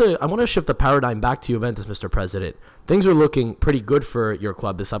to shift the paradigm back to Juventus, Mr. President. Things are looking pretty good for your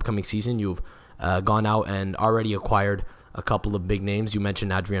club this upcoming season. You've gone out and already acquired a couple of big names. You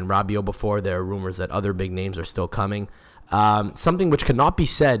mentioned Adrien Rabiot before. There are rumors that other big names are still coming. Something which cannot be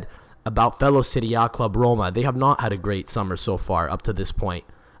said about fellow Serie A club Roma. They have not had a great summer so far up to this point.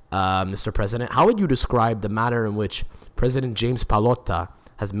 Mr. President, how would you describe the manner in which President James Pallotta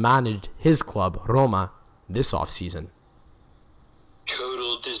has managed his club, Roma, this offseason?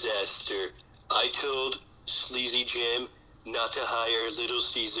 Total disaster. I told Sleazy Jim not to hire Little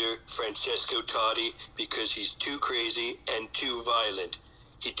Caesar, Francesco Totti, because he's too crazy and too violent.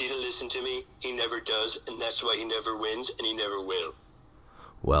 He didn't listen to me, he never does, and that's why he never wins, and he never will.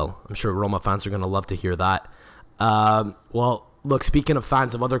 Well, I'm sure Roma fans are going to love to hear that. Well, look, speaking of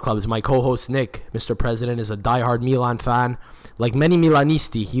fans of other clubs, my co-host Nick, Mr. President, is a diehard Milan fan. Like many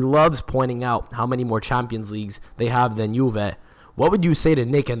Milanisti, he loves pointing out how many more Champions Leagues they have than Juve. What would you say to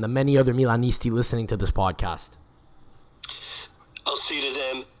Nick and the many other Milanisti listening to this podcast? I'll say to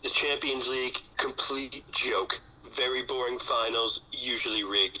them, the Champions League, complete joke. Very boring finals, usually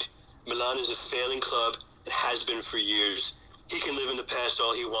rigged. Milan is a failing club and has been for years. He can live in the past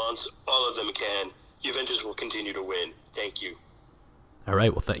all he wants. All of them can. Juventus will continue to win. Thank you. All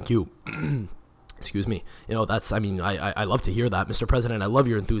right, well, thank you. Excuse me. You know, I love to hear that, Mr. President. I love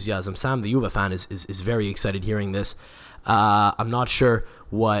your enthusiasm. Sam, the Juve fan, is very excited hearing this. I'm not sure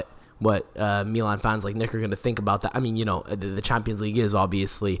what Milan fans like Nick are going to think about that. I mean, you know, the Champions League is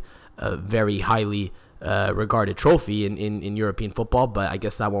obviously a very highly regarded trophy in European football, but I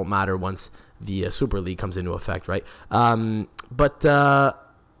guess that won't matter once the Super League comes into effect, right? But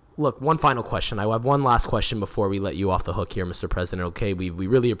Look, one final question. I have one last question before we let you off the hook here, Mr. President. Okay, we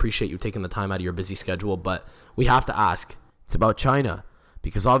really appreciate you taking the time out of your busy schedule, but we have to ask. It's about China.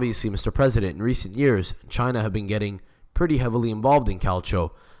 Because obviously, Mr. President, in recent years, China have been getting pretty heavily involved in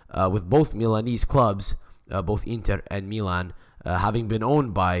Calcio, with both Milanese clubs, both Inter and Milan, having been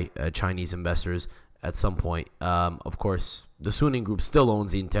owned by Chinese investors at some point. Of course, the Suning Group still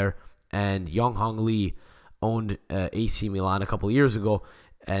owns Inter, and Yang Hong Lee owned AC Milan a couple of years ago.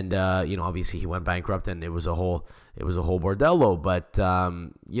 And obviously he went bankrupt, and it was a whole bordello. But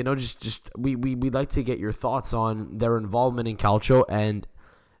we'd like to get your thoughts on their involvement in Calcio, and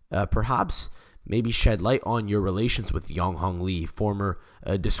perhaps maybe shed light on your relations with Yang Hong Lee, former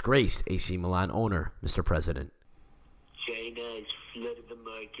disgraced AC Milan owner, Mr. President. China has flooded the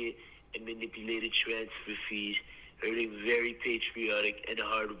market and manipulated transfer fees, hurting very patriotic and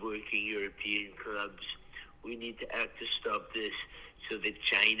hard-working European clubs. We need to act to stop this, so that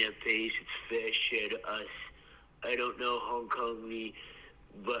China pays its fair share to us. I don't know Hong Kong Lee,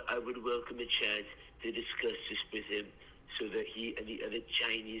 but I would welcome a chance to discuss this with him so that he and the other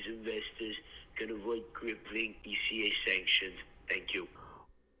Chinese investors can avoid crippling ECA sanctions. Thank you.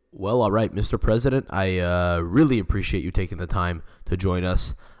 Well, all right, Mr. President, I really appreciate you taking the time to join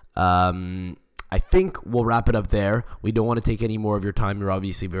us. I think we'll wrap it up there. We don't want to take any more of your time. You're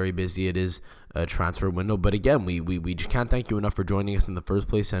obviously very busy. It is a transfer window. But again, we just can't thank you enough for joining us in the first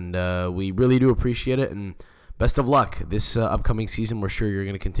place. And we really do appreciate it. And best of luck this upcoming season. We're sure you're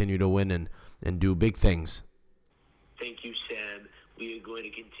going to continue to win and do big things. Thank you, Sam. We are going to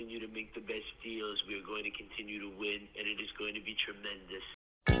continue to make the best deals. We are going to continue to win. And it is going to be tremendous.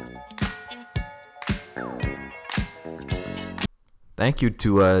 Thank you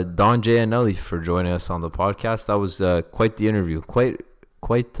to Don Gianelli for joining us on the podcast. That was quite the interview, quite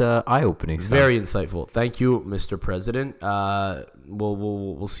eye-opening. Very insightful. Thank you, Mr. President.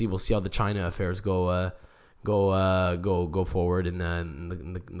 We'll see how the China affairs go forward in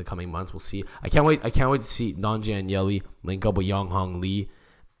the coming months. We'll see. I can't wait to see Don Gianelli link up with Yang Hong Lee.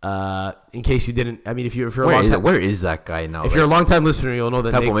 In case you didn't, I mean, if you're where is that guy now? If you're a long-time listener, you'll know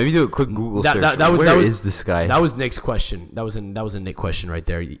that. Pepple, maybe do a quick Google search. Where is this guy? That was Nick's question. That was a Nick question right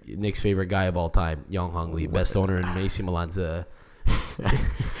there. Nick's favorite guy of all time, Yang Hong Lee, best owner in AC Milan's.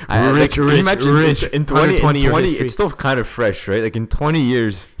 Rich. In 20 years, it's still kind of fresh, right? Like in 20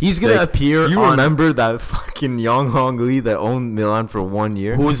 years, he's gonna appear. Do you remember that fucking Yang Hong Lee that owned Milan for 1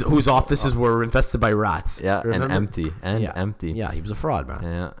 year? Whose offices were infested by rats? Yeah, and empty. Yeah, he was a fraud,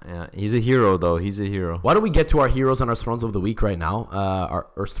 man. Yeah. He's a hero, though. He's a hero. Why don't we get to our heroes and our Stronzo of the week right now?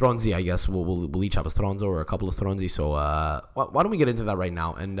 Our Stronzi, I guess. We'll each have a Stronzo or a couple of Stronzi. So why don't we get into that right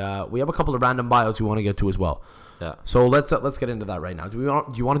now? And we have a couple of random bios we want to get to as well. Yeah. So let's get into that right now. Do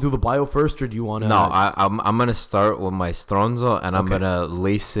you want to do the bio first, or do you want to? No, I'm gonna start with my Stronzo, and I'm gonna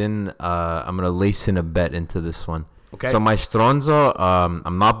lace in a bet into this one. Okay. So my Stronzo,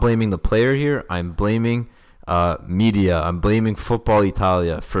 I'm not blaming the player here. I'm blaming media. I'm blaming Football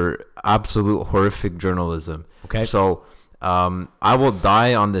Italia for absolute horrific journalism. Okay. So I will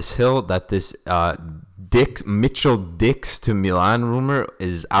die on this hill that this Mitchell Dix to Milan rumor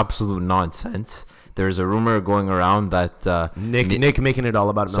is absolute nonsense. There's a rumor going around that Nick making it all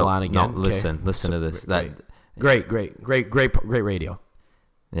about Milan again. No, listen to this. Great radio.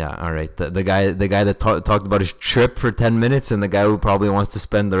 Yeah, all right. The guy that talked about his trip for 10 minutes, and the guy who probably wants to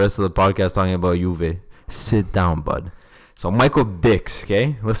spend the rest of the podcast talking about Juve. Sit down, bud. So Michael Dix,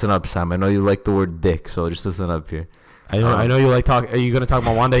 okay? Listen up, Sam. I know you like the word dick, so just listen up here. I know you like talk. Are you gonna talk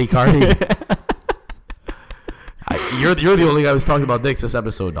about Wanda Icardi? You're the only guy who's talking about dicks this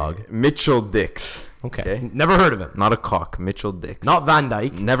episode, dog. Mitchell Dix. Okay. Never heard of him. Not a cock. Mitchell Dix. Not Van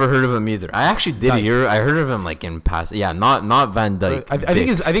Dyke. Never heard of him either. I actually did hear. I heard of him like in past. Yeah, not Van Dyke. I think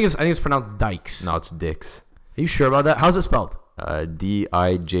it's pronounced Dykes. No, it's Dix. Are you sure about that? How's it spelled?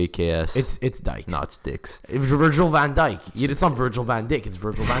 Dijks. It's Dykes. No, it's Dix. It's Virgil Van Dyke. It's not Virgil Van Dyke. It's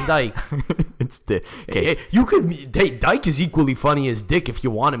Virgil Van Dyke. It's Dick. Okay. You could. Dyke is equally funny as Dick if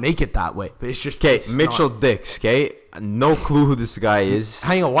you want to make it that way. But it's just. Okay, Mitchell Dix. Okay, no clue who this guy is.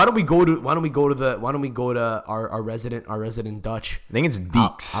 Hang on. Why don't we go to our resident Dutch? I think it's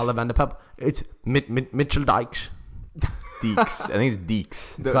Deeks. Alle van de Pep. It's Mitchell Dykes. Deeks. I think it's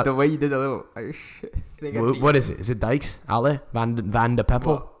Deeks. The way you did a little Irish. What is it? Is it Dykes? Alle van de Peppel?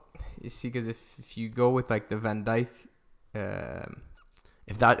 Well, you see, because if you go with like the Van Dyke,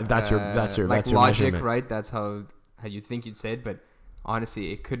 if that's your logic, measurement. right? That's how you think you'd say it. But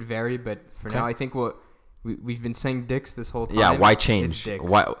honestly, it could vary. But for now, I think We've been saying Dix this whole time. Yeah, why It's change? Dix.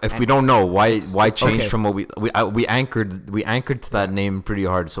 Why if And we don't know why it's change okay. from what we anchored to that name pretty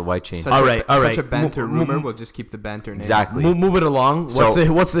hard, so why change? Such All a- right, all right. Such a banter Mo- mo- rumor. We'll just keep the banter name. Exactly. Move it along.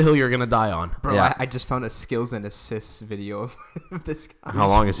 So- What's the hill you're gonna die on? Bro, Yeah. I just found a skills and assists video of this guy. How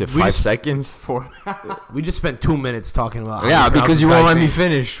long is it? we 5 just- seconds? For We just spent 2 minutes talking about. how Yeah, pronounce because this you won't guy's let me name.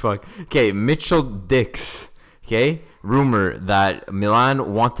 finish. Fuck. Okay, Mitchell Dix. Okay, rumor that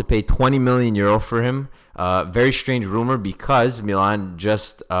Milan want to pay 20 million euro for him. Very strange rumor because Milan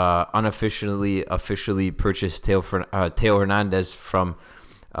just officially purchased Theo Hernandez from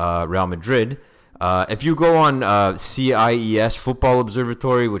Real Madrid. If you go on CIES Football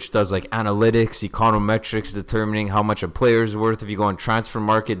Observatory, which does like analytics, econometrics, determining how much a player is worth. If you go on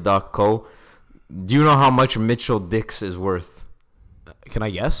transfermarket.co, do you know how much Mitchell Dix is worth? Can I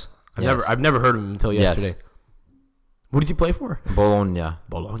guess? Yes. I've never heard of him until Yes. yesterday. What did he play for? Bologna.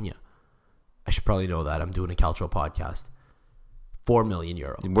 Bologna. I should probably know that. I'm doing a Calcio podcast. 4 million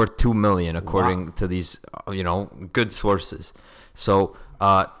euro. Worth 2 million according to these good sources. So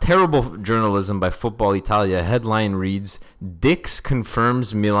terrible journalism by Football Italia. Headline reads, Dix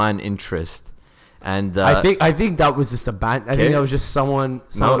confirms Milan interest. And I think that was just a ban. I think that was just someone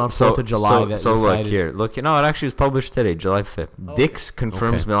on 4th of July that so decided. look here. Look, it actually was published today, July 5th. Dix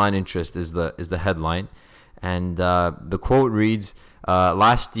confirms Okay. Milan interest is the headline. And the quote reads,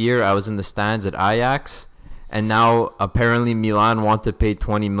 last year I was in the stands at Ajax, and now apparently Milan want to pay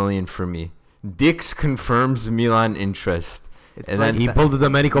 20 million for me. Dix confirms Milan interest. It's And like then He that- pulled the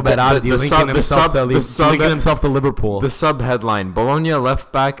Domenico the Berardi, sub- linking the himself sub- to the sub- linking himself to Liverpool. The sub-headline, Bologna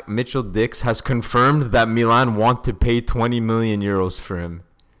left back Mitchell Dix has confirmed that Milan want to pay 20 million euros for him.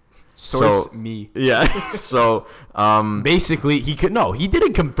 Source So- me. Yeah. So, Basically, he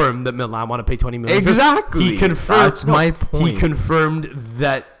didn't confirm that Milan want to pay 20 million. Exactly. He confirmed. That's my He point. confirmed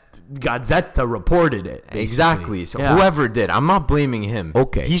that Gazzetta reported it. basically. exactly. So Yeah. whoever did, I'm not blaming him.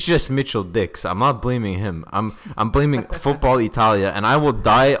 Okay. He's just Mitchell Dix. I'm not blaming him. I'm blaming Football Italia, and I will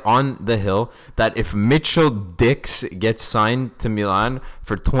die on the hill that if Mitchell Dix gets signed to Milan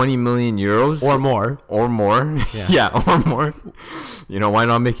for 20 million euros or more. Yeah. Yeah, or more. Why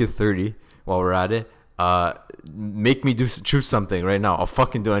not make it 30 while we're at it? Make me choose something right now. I'll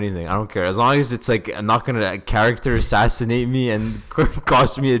fucking do anything. I don't care. As long as it's like not gonna character assassinate me and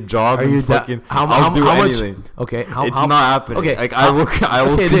cost me a job. Are and you fucking? how I'll do much- anything. Okay, It's not happening. Okay, Like, I will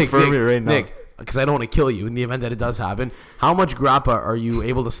okay, confirm it right now. Nick, because I don't want to kill you in the event that it does happen. How much grappa are you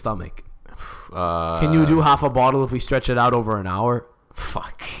able to stomach? Can you do half a bottle if we stretch it out over an hour?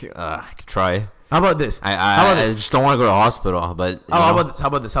 Fuck. I could try. How about this? I How about I this? just don't want to go to hospital. But How about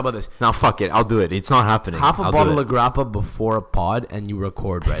this? How about this? no, fuck it. I'll do it. It's not happening. Half a I'll bottle do of grappa before a pod, and you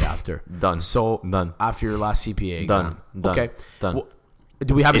record right after. Done. So Done. after your last CPA Done. exam. Done. Okay. Done. Well,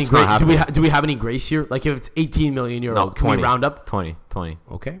 do we have any It's not do we have any grace here? Like if it's 18 million euro, No, can 20. we round up? 20.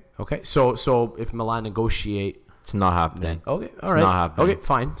 Okay. So if Milan negotiate, It's not happening. then okay, all It's right, not happening. okay,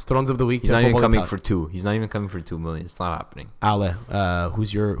 fine. Stones of the week. He's then not even Football coming Italia. for 2. He's not even coming for 2 million. It's not happening. Ale,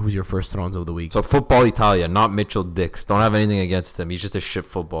 who's your first Stones of the week? So Football Italia, not Mitchell Dix. Don't have anything against him. He's just a shit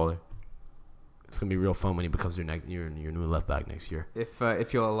footballer. It's gonna be real fun when he becomes your new left back next year.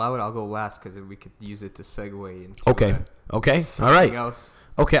 If you'll allow it, I'll go last because we could use it to segue into. Okay. Okay. All something right. Else.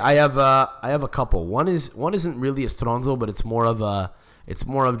 Okay. I have a couple. One isn't really a Stronzo, but it's more of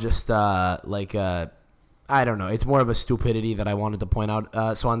just I don't know. It's more of a stupidity that I wanted to point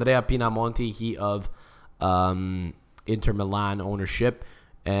out. So Andrea Pinamonti, he of Inter Milan ownership,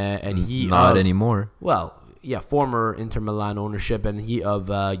 and he Not of, anymore. Well, yeah, former Inter Milan ownership, and he of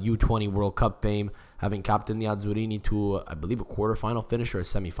U20 World Cup fame, having captained the Azzurini to I believe a quarterfinal finish or a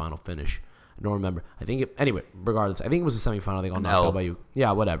semifinal finish. I don't remember. Anyway, regardless, I think it was a semifinal. They got knocked out by you.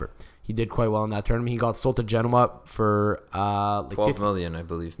 Yeah, whatever. He did quite well in that tournament. He got sold to Genoa for 12 50 million, I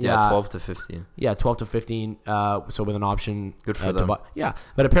believe. Yeah. Yeah, 12 to 15. Yeah, 12 to 15. So with an option. Good for to them. buy. Yeah,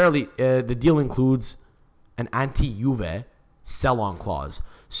 but apparently the deal includes an anti-Juve sell-on clause.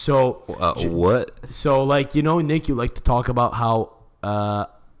 So What? so like Nick, you like to talk about how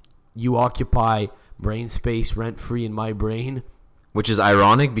you occupy brain space rent-free in my brain. Which is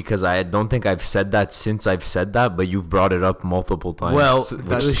ironic because I don't think I've said that since I've said that, but you've brought it up multiple times. Well,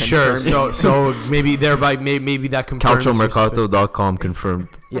 That's sure. confirmed. So maybe thereby maybe that confirms. CalcioMercato.com confirmed.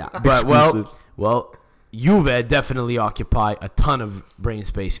 Yeah, but well, Exclusive. Juve definitely occupy a ton of brain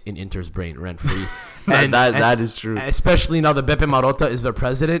space in Inter's brain rent-free. That is true. Especially now that Beppe Marotta is their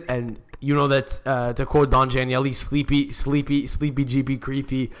president, and you know that to quote Don Gianelli, sleepy GP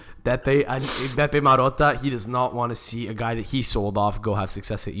creepy Beppe Marotta, he does not want to see a guy that he sold off go have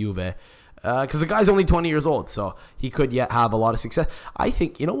success at Juve, because the guy's only 20 years old, so he could yet have a lot of success. I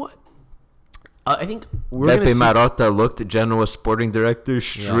think, you know what? I think we're going to Pepe see Marotta looked Genoa sporting director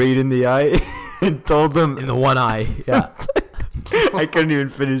straight in the eye and told them, in the one eye. Yeah. I couldn't even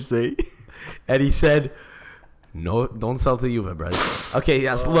finish saying. And he said, "No, don't sell to Juve, bro." Okay,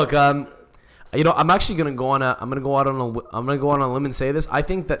 yes. Look, I'm actually gonna go on I'm gonna go out on a limb and say this. I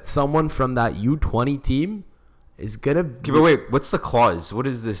think that someone from that U20 team is gonna. Okay, but wait, what's the clause? What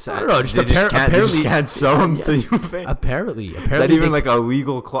is this? I don't know. They just can't sell him to Juve. Apparently, Is that even like a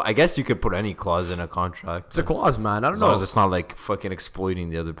legal clause? I guess you could put any clause in a contract. It's a clause, man. I don't As know. long as it's not like fucking exploiting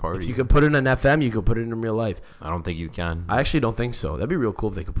the otder party. If you could put it in an FM, you could put it in real life. I don't think you can. I actually don't think so. That'd be real cool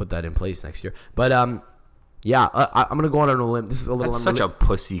if they could put that in place next year. But yeah, I'm gonna go on a limb. This is a little. That's such a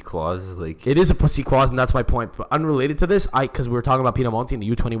pussy clause. Like It is a pussy clause, and that's my point. But unrelated to this, because we were talking about Pinamonti in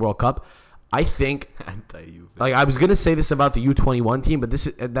the U20 World Cup, I think, anti-Juve. like, I was gonna say this about the U21 team, but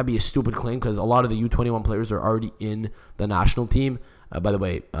that'd be a stupid claim because a lot of the U21 players are already in the national team. By the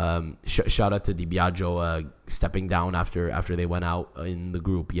way, shout out to Di Biagio stepping down after they went out in the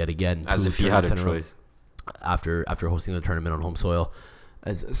group yet again. As if he had a choice. After hosting the tournament on home soil,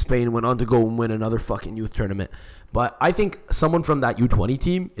 as Spain went on to go and win another fucking youth tournament. But I think someone from that U20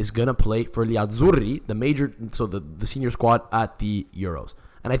 team is gonna play for the Azzurri, the senior squad at the Euros.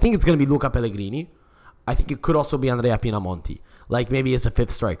 And I think it's going to be Luca Pellegrini. I think it could also be Andrea Pinamonti. Like, maybe as a fifth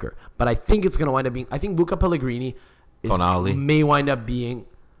striker. But I think it's going to wind up being... I think Luca Pellegrini may wind up being...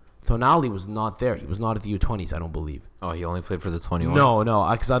 Tonali was not there. He was not at the U20s, I don't believe. Oh, he only played for the 21? No.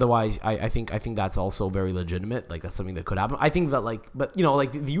 Because otherwise, I think that's also very legitimate. Like, that's something that could happen. I think that, like... But, you know,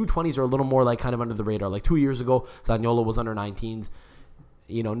 like, the U20s are a little more, like, kind of under the radar. Like, 2 years ago, Zaniolo was under 19s.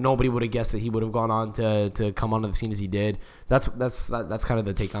 You know, nobody would have guessed that he would have gone on to come onto the scene as he did. That's kind of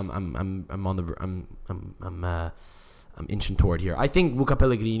the take I'm inching toward here. I think Luca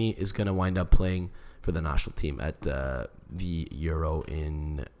Pellegrini is gonna wind up playing for the national team at the Euro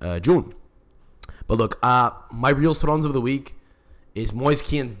in June. But look, my real Strons of the week is Moise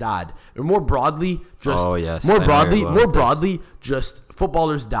Kean's dad, or more broadly, just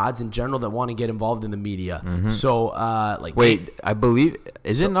footballers' dads in general that want to get involved in the media. Mm-hmm. So, I believe,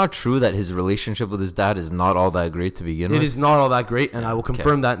 is it not true that his relationship with his dad is not all that great to begin with? It is not all that great, and I will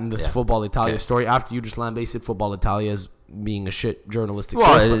confirm that in this Football Italia story after you just lambasted Football Italia as being a shit journalistic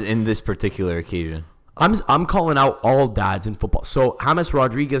source. In this particular occasion. I'm calling out all dads in football. So James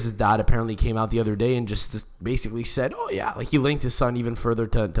Rodriguez's dad apparently came out the other day and just basically said, "Oh yeah," like he linked his son even further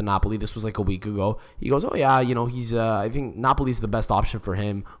to Napoli. This was like a week ago. He goes, "Oh yeah, you know, he's I think Napoli's the best option for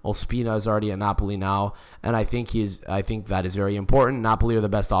him. Ospina is already at Napoli now, and I think that is very important. Napoli are the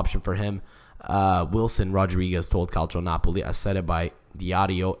best option for him." Wilson Rodriguez told Calcio Napoli, as said it by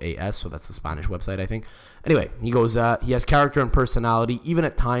Diario AS, so that's the Spanish website, I think. Anyway, he goes, he has character and personality, even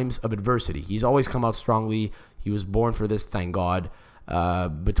at times of adversity. He's always come out strongly. He was born for this, thank God.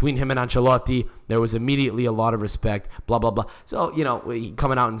 Between him and Ancelotti, there was immediately a lot of respect, blah, blah, blah. So, you know,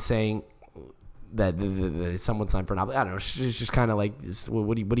 coming out and saying that someone signed for Napoli, I don't know. It's just kind of like,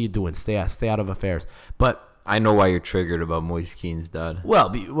 what are you doing? Stay out of affairs. But I know why you're triggered about Moise Kean's dad.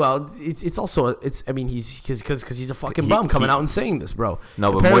 Well, it's also I mean he's because he's a fucking bum coming out and saying this, bro.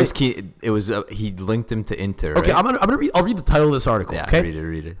 No, but Moise Kean, it was he linked him to Inter. Okay, right? I'll read the title of this article. Yeah, okay,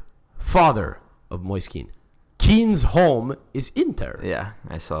 read it. Father of Moise Kean. Kean's home is Inter. Yeah,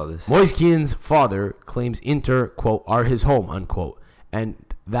 I saw this. Moise Kean's father claims Inter, quote, are his home, unquote, and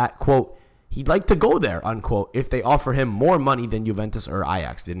that, quote, he'd like to go there, unquote, if they offer him more money than Juventus or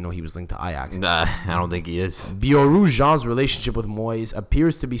Ajax. Didn't know he was linked to Ajax. Nah, I don't think he is. Bioru Jean's relationship with Moyes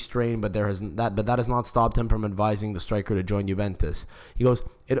appears to be strained, but that has not stopped him from advising the striker to join Juventus. He goes,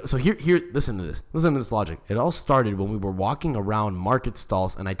 so here, listen to this. Listen to this logic. It all started when we were walking around market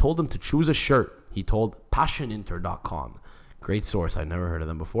stalls, and I told him to choose a shirt. He told PassionInter.com. Great source. I'd never heard of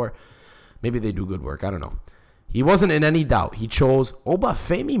them before. Maybe they do good work. I don't know. He wasn't in any doubt. He chose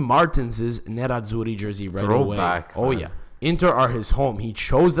Obafemi Martins' Nerazzurri jersey right away. Oh, yeah. Inter are his home. He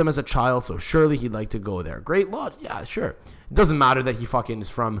chose them as a child, so surely he'd like to go there. Great lot. Yeah, sure. It doesn't matter that he fucking is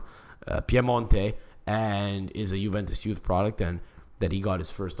from Piemonte and is a Juventus youth product and that he got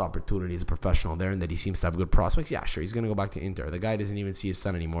his first opportunity as a professional there and that he seems to have good prospects. Yeah, sure. He's going to go back to Inter. The guy doesn't even see his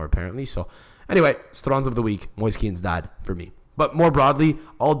son anymore, apparently. So, anyway, Strons of the week, Moise Kean's dad for me. But more broadly,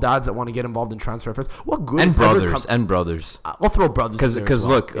 all dads that want to get involved in transfer affairs. What good and brothers. I'll throw brothers because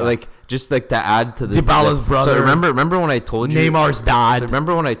look, like just like to add to this, Dybala's brother. So remember when I told you Neymar's dad. So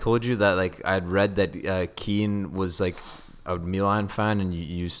remember when I told you that like I'd read that Kean was like a Milan fan and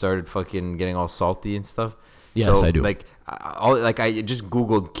you started fucking getting all salty and stuff. Yes, so, I do. Like I just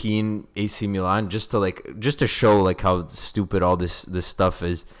googled Kean AC Milan just to show like how stupid all this stuff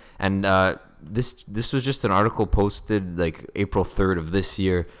is and. This was just an article posted like April 3rd of this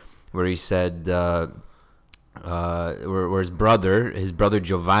year where he said, where his brother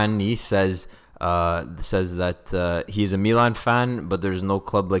Giovanni says that he's a Milan fan, but there's no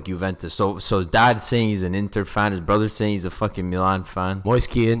club like Juventus. So his dad's saying he's an Inter fan, his brother's saying he's a fucking Milan fan. Moise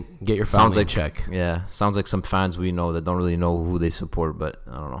Kean, get your family Sounds like check. Yeah, sounds like some fans we know that don't really know who they support, but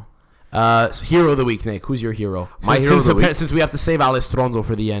I don't know. So hero of the week, Nick. Who's your hero? My hero of the week. Since we have to save Alex Stronzo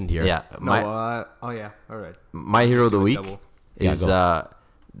for the end here. Yeah, Oh yeah. All right. my hero of the Do a week double. Yeah, is go.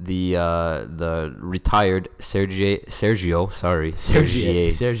 the retired Sergio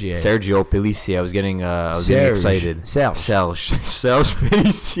Pellissier. I was getting excited. Serge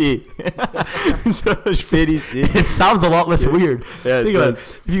Pellissier. Serge Pellissier. It sounds a lot less weird. Yeah, it think about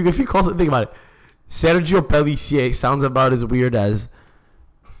does. it. If you call it, think about it. Sergio Pellissier sounds about as weird as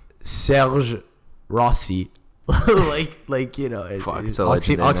Serge Rossi. like you know, Fuck, it's so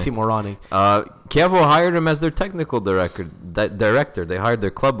legendary. oxymoronic. Chievo hired him as their technical director. They hired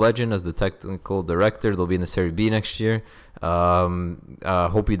their club legend as the technical director. They'll be in the Serie B next year.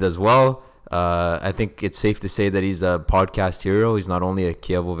 Hope he does well. I think it's safe to say that he's a podcast hero. He's not only a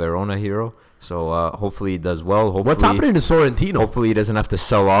Chievo Verona hero. So hopefully he does well. Hopefully, What's happening to Sorrentino? Hopefully he doesn't have to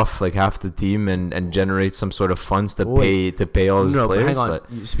sell off like half the team and generate some sort of funds to pay all his No, but players. hang on.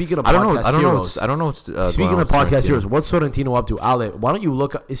 But Speaking of I don't know. podcast I don't know. heroes, I don't know. What's, speaking going on of with podcast Sorrentino. heroes, what's Sorrentino up to? Ale, why don't you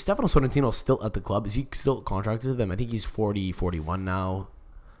look? Is Stefano Sorrentino still at the club? Is he still contracted to them? I think he's 40, 41 now.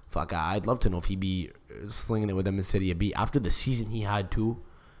 Fuck, I'd love to know if he'd be slinging it with them in Serie B after the season he had too.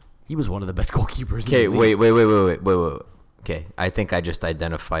 He was one of the best goalkeepers. Okay, in the league. wait. Okay, I think I just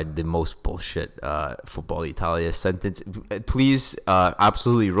identified the most bullshit Football Italia sentence. Please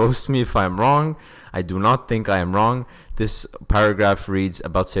absolutely roast me if I'm wrong. I do not think I am wrong. This paragraph reads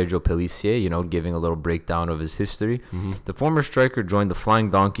about Sergio Pellissier, giving a little breakdown of his history. Mm-hmm. The former striker joined the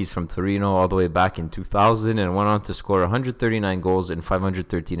Flying Donkeys from Torino all the way back in 2000 and went on to score 139 goals in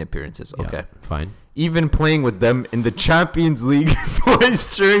 513 appearances. Yeah, Okay. fine. Even playing with them in the Champions League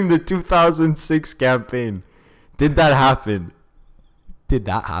twice during the 2006 campaign. Did that happen? Did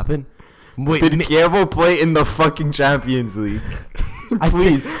that happen? Wait, Did Chievo play in the fucking Champions League?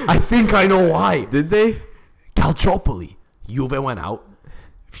 Please. I think I know why. Did they? Calciopoli. Juve went out.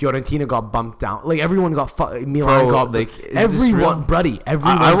 Fiorentina got bumped down. Like everyone got Milan Bro, got like, is this everyone, real? buddy.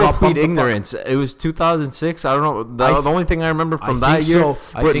 Everyone I will got plead bumped the fuck- ignorance. It was 2006. I don't know. The only thing I remember from I that think year. so.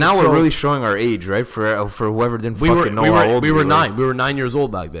 I But think now so. we're really showing our age, right? For whoever didn't We were fucking know how old we were were. 9. We were 9 years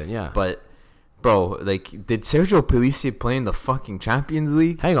old back then. Yeah. But, bro, like, did Sergio Pellissier play in the fucking Champions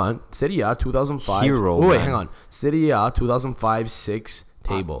League? Hang on. Serie A 2005. Hero, wait, man. hang on. Serie A 2005-6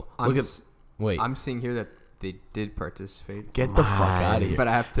 table. I'm Look at s- wait. I'm seeing here that they did participate. Get the fuck out of here. But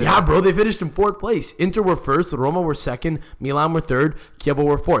I have to. Yeah, bro, they finished in 4th place. Inter were 1st, Roma were 2nd, Milan were 3rd, Chievo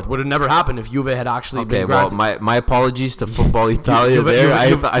were 4th. Would have never happened if Juve had actually Okay, been well, granted. my apologies to Football Italia You've- there.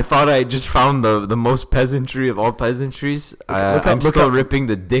 you've- I thought I just found the most peasantry of all peasantries. look I'm up- look still up- ripping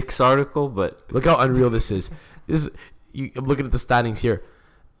the Dix article, but Look how unreal this is. I'm looking at the standings here.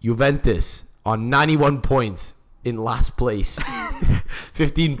 Juventus on 91 points in last place,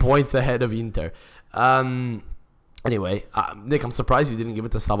 15 points ahead of Inter. Anyway, Nick, I'm surprised you didn't give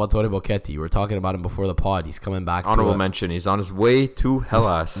it to Salvatore Bocchetti. You were talking about him before the pod. He's coming back. honorable to mention, he's on his way to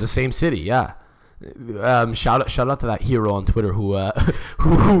Hellas. the same city, yeah. Shout out to that hero on Twitter who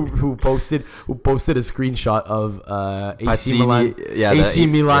who posted a screenshot of AC Pazzini, Milan, yeah, AC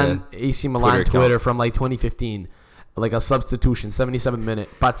that- Milan, yeah. AC Milan Twitter Twitter account. from like 2015, like a substitution, 77 minute.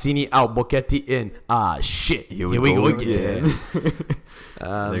 Pazzini out, Bocchetti in. Shit, here we go again. They're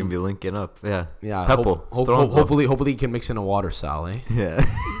gonna be linking up. Yeah. Yeah, Peppo. Stronzo. hopefully he can mix in a water, Sal. Eh? Yeah.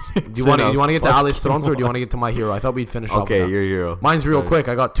 Do you want to get to Ale Stronzo or do you want to get to my hero? I thought we'd finish up. Okay, with that. your hero. Mine's real Sorry. quick.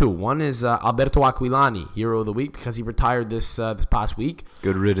 I got 2. One is Alberto Aquilani, hero of the week, because he retired this past week.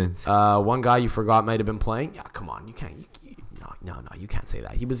 Good riddance. One guy you forgot might have been playing. Yeah, come on, you can't. No, you can't say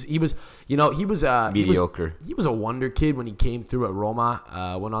that. He was Mediocre. He was a wonder kid when he came through at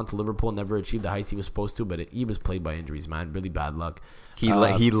Roma. Went on to Liverpool, never achieved the heights he was supposed to, but he was plagued by injuries, man. Really bad luck. He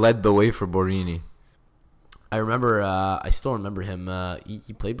led the way for Borini. I remember. I still remember him.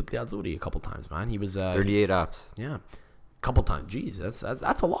 He played with the Azzurri a couple times, man. He was 38 apps. Yeah, a couple times. Jeez,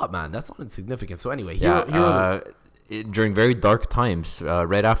 that's a lot, man. That's not insignificant. So anyway, During very dark times,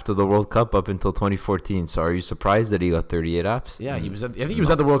 right after the World Cup up until 2014. So are you surprised that he got 38 apps? yeah, he was. I think he was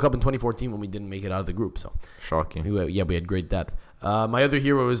at the World Cup in 2014 when we didn't make it out of the group. So Shocking. we had great depth. My other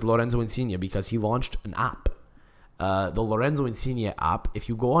hero is Lorenzo Insigne because he launched an app. The Lorenzo Insigne app. If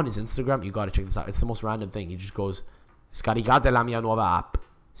you go on his Instagram, you gotta check this out. It's the most random thing. He just goes, "Scaricate la mia nuova app.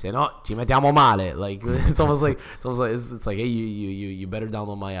 Se no, ci mettiamo male." Like it's almost like hey, you better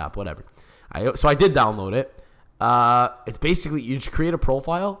download my app. Whatever. So I did download it. It's basically you just create a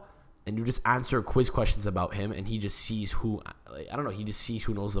profile, and you just answer quiz questions about him, and he just sees who, like, I don't know, he just sees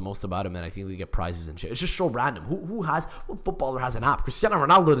who knows the most about him, and I think we get prizes and shit. It's just so random. What footballer has an app? Cristiano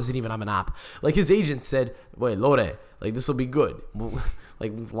Ronaldo doesn't even have an app. Like, his agent said, wait, Lore, like, this will be good.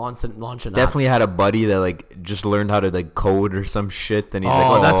 Like, launch an app. Definitely had a buddy that like just learned how to like code or some shit. And he's like,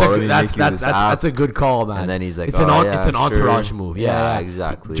 "Oh, that's a good call, man." And then he's like, "It's it's an entourage move." Yeah,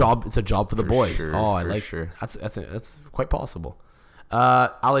 exactly. It's a job for the boys. Sure, I like. Sure. That's quite possible.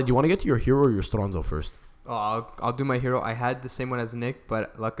 Ali, do you want to get to your hero or your Stronzo first? Oh, I'll do my hero. I had the same one as Nick,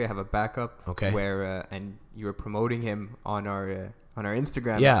 but luckily I have a backup. Okay. Where and you were promoting him on our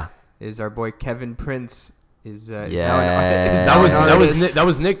Instagram. Yeah. Is our boy Kevin Prince is Yeah. That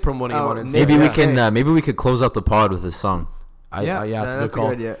was Nick promoting him on Instagram. Maybe we can maybe we could close out the pod with this song. Yeah, it's a good call.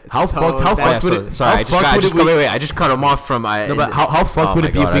 idea. How fucked would it? Sorry, I just cut him off from. No, but how fucked would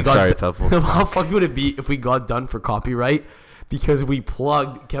it be if we got? Sorry, Pepple. How fucked would it be if we got done for copyright because we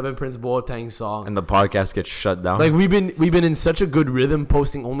plugged Kevin Prince Boateng's song and the podcast gets shut down? Like we've been in such a good rhythm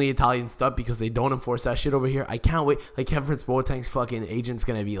posting only Italian stuff because they don't enforce that shit over here. I can't wait. Like Kevin Prince Boateng's fucking agent's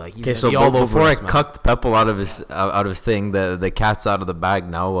gonna be like, he's gonna be all over before us, I man. cucked Pepple out of his thing, the cat's out of the bag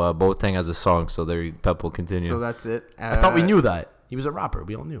now. Boateng has a song, so there Pepple continue. So that's it. I thought we knew that he was a rapper.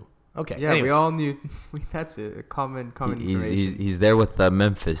 We all knew. Okay. Yeah, anyway. we all knew. That's it. A common information. He's there with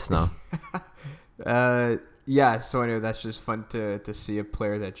Memphis now. Yeah. So anyway, that's just fun to see a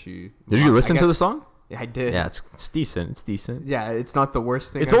player that you. Did you listen to the song? Yeah, I did. Yeah, it's decent. It's decent. Yeah, it's not the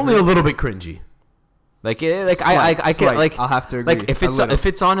worst thing. It's only a little bit cringy. I can like I'll have to agree. like if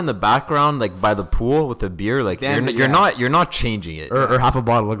it's on in the background like by the pool with a beer like Then, you're not changing it. Or half a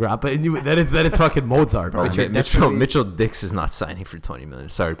bottle of grappa. And that is fucking Mozart, bro. But you're definitely- Mitchell Dix is not signing for 20 million.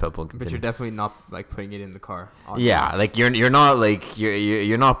 Sorry, Pepple. But you're definitely not like putting it in the car. Yeah, like you're not like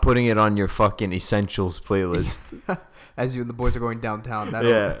you're not putting it on your fucking essentials playlist. As the boys are going downtown.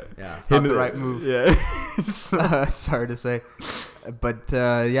 Yeah. It's not the right move. Yeah. Sorry to say. But so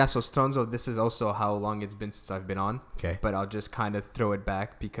Stronzo, this is also how long it's been since I've been on. Okay. But I'll just kind of throw it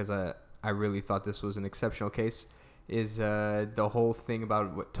back because I really thought this was an exceptional case. Is the whole thing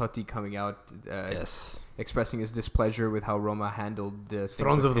about what Totti coming out expressing his displeasure with how Roma handled the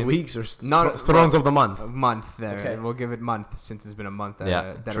Stronzo of the weeks or Not- Stronzo of the month? A month there. Okay. We'll give it month since it's been a month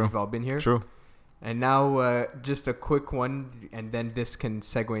that true. we've all been here. True. And now just a quick one, and then this can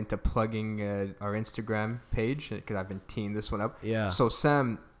segue into plugging our Instagram page because I've been teeing this one up. Yeah. So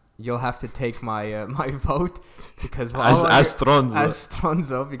Sam, you'll have to take my my vote because As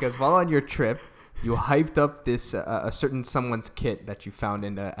Stronzo. because while on your trip, you hyped up this a certain someone's kit that you found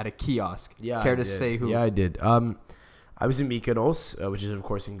at a kiosk. Yeah. Care I to did. say who? Yeah, I did. I was in Mykonos, which is of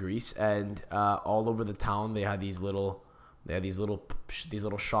course in Greece, and all over the town they had these little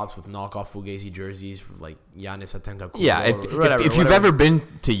shops with knockoff Fugazi jerseys for like Giannis Antetokounmpo. Yeah, if you've ever been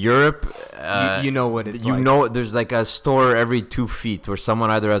to Europe, you know what it's you like. know there's like a store every 2 feet where someone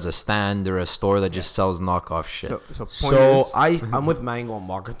either has a stand or a store that just sells knockoff shit. So I'm with Mango. I'm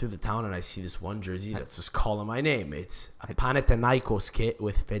walking through the town and I see this one jersey that's just calling my name. It's a Panathinaikos kit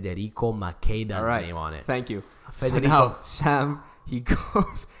with Federico Makeda's name on it. Thank you. Federico. So now Sam, he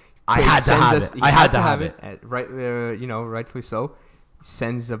goes. I had to have it. I had to have it. Right, rightfully so.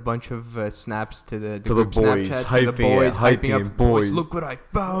 Sends a bunch of snaps to the the group boys, Snapchat, to the boys, hyping up boys. Look what I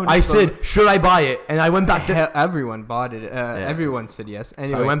found. I said, should I buy it? And I went back to. Everyone bought it. Everyone said yes.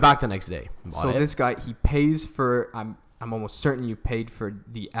 Anyway, So I went back the next day. so this guy, he pays for. I'm almost certain you paid for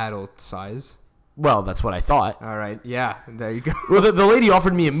the adult size. Well, that's what I thought. All right. Yeah. There you go. Well, the lady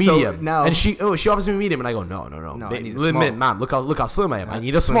offered me a medium, now- and she offers me a medium, and I go, no. I need a small. Ma'am, look how slim I am. I need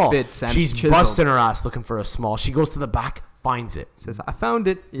a This one small. fits, Sam's She's chiseled. busting her ass looking for a small. She goes to the back, finds it. Says I found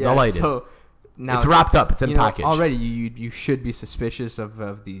it. Yeah. No, I did. So now It's wrapped up. It's in package. Already, you should be suspicious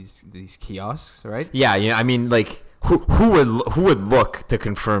of these kiosks, right? Yeah, I mean, like, who would look to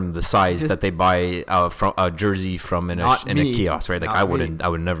confirm the size that they buy from a jersey from in a kiosk, right? Like, Not I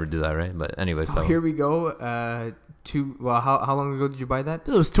would never do that, right? But anyways, So here we go. How long ago did you buy that?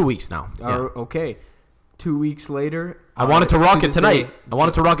 It was 2 weeks now. Yeah. Okay. 2 weeks later. I wanted to rock it this tonight. day, I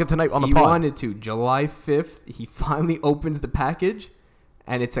wanted to rock it tonight on the He pod. wanted to. July 5th, he finally opens the package,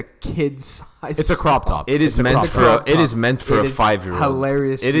 and it's a kid's size. It's a crop top. it is It's a meant crop for top. it is meant for It a is 5-year-old.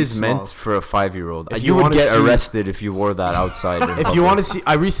 hilariously It is small. meant for a 5-year-old. If You you would wanna get see- arrested if you wore that outside. If you want to see,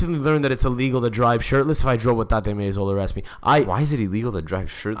 I recently learned that it's illegal to drive shirtless. If I drove with that, they may as well arrest me. why is it illegal to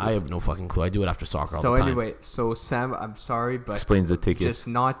drive shirtless? I have no fucking clue. I do it after soccer all So the time. anyway, Sam, I'm sorry, but Explains the ticket. just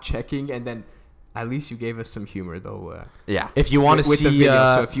not checking, and then At least you gave us some humor, though. Yeah. If you want to with see, the video.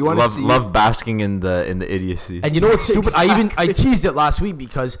 So if you want to see, love basking in the idiocy. and you know what's stupid? Exactly. I teased it last week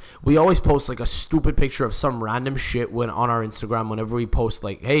because we always post like a stupid picture of some random shit when on our Instagram whenever we post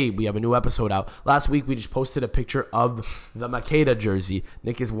like, hey, we have a new episode out. Last week we just posted a picture of the Makeda jersey.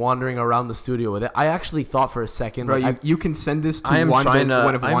 Nick is wandering around the studio with it. I actually thought for a second, bro, like, you can send this to I am one trying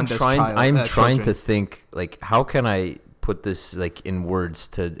one of to. Wanda's I'm trying to children. think like how can I put this like in words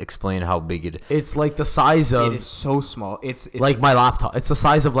to explain how big it is. it's like the size of It is so small. It's like my laptop. It's the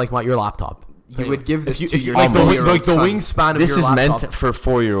size of like your laptop. You would give this if to you your like the 4-year-old son. wingspan of This your is laptop. meant for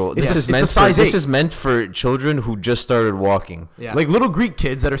 4-year-old. This It's- is it's meant a size for, this 8. is meant for children who just started walking. Yeah. Like little Greek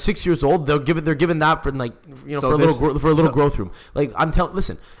kids that are 6 years old, they're given that for like So for a this- little growth room. Like I'm telling,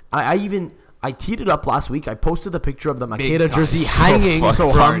 listen, I teed it up last week. I posted the picture of the Big Makeda time. jersey So hanging fucking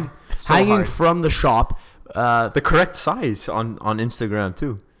from hard. So hanging hard. from the shop. The correct size on Instagram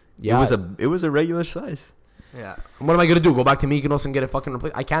too. Yeah. It was a regular size. Yeah. What am I gonna do? Go back to Mykonos and get it fucking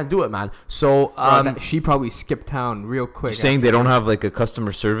replaced? I can't do it, man. So She probably skipped town real quick. You're saying they don't have like a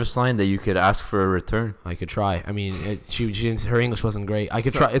customer service line that you could ask for a return? I could try. I mean, she didn't, her English wasn't great. I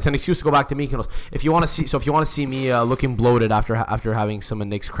could try. It's an excuse to go back to Mykonos. If you want to see me looking bloated after having some of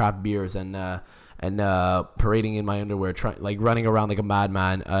Nick's craft beers and parading in my underwear, like running around like a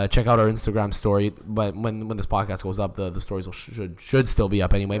madman, check out our Instagram story. But when this podcast goes up, the stories should still be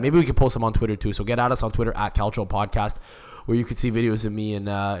up anyway. Maybe we can post them on Twitter too. So get at us on Twitter at Calcio Podcast, where you could see videos of me in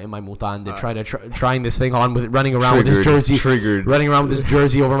my mutande trying this thing on with running around with this jersey, running around with this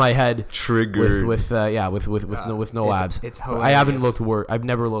jersey over my head, Triggered. with no abs. It's I haven't hilarious. looked worse. I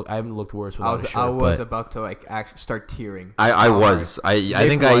haven't looked worse without a shirt. I was but about to like start tearing. I was. I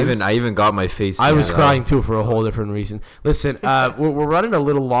think I even got my face. I was in. crying too for a whole different reason. Listen, we're running a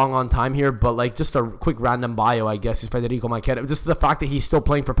little long on time here, but like just a quick random bio, I guess, is Federico Makeda. Just the fact that he's still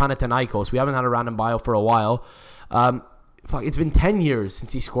playing for Panathinaikos. We haven't had a random bio for a while. It's been 10 years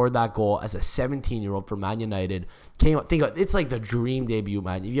since he scored that goal as a 17-year-old for Man United. It's like the dream debut,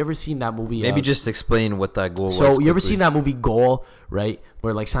 man. Have you ever seen that movie? Maybe just explain what that goal was. So you ever quickly. seen that movie Goal, right?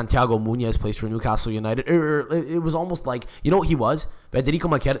 Where like Santiago Muñoz plays for Newcastle United. It was almost like, you know what he was? Federico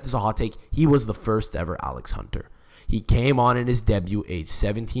Makeda, this is a hot take. He was the first ever Alex Hunter. He came on in his debut, age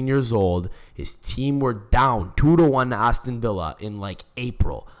 17 years old. His team were down 2-1 to Aston Villa in like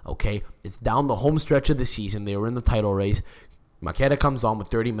April. Okay, it's down the home stretch of the season. They were in the title race. Makeda comes on with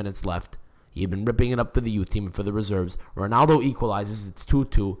 30 minutes left. He had been ripping it up for the youth team and for the reserves. Ronaldo equalizes. It's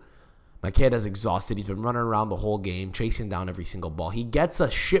 2-2. Makeda's exhausted. He's been running around the whole game, chasing down every single ball. He gets a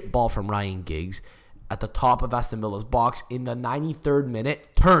shit ball from Ryan Giggs at the top of Aston Villa's box in the 93rd minute,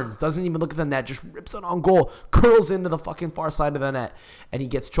 turns, doesn't even look at the net, just rips it on goal, curls into the fucking far side of the net, and he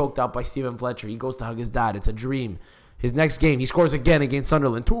gets choked out by Steven Fletcher. He goes to hug his dad. It's a dream. His next game, he scores again against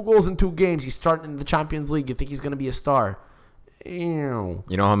Sunderland. 2 goals in 2 games. He's starting in the Champions League. You think he's going to be a star? Ew.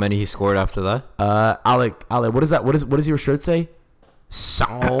 You know how many he scored after that? Alec, what is that? What does your shirt say?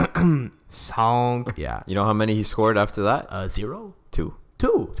 Song. Yeah. You know how many he scored after that? 0? 2.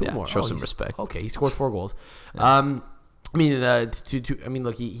 Two Yeah, more. show some He's- respect. Okay, he scored 4 goals. I mean,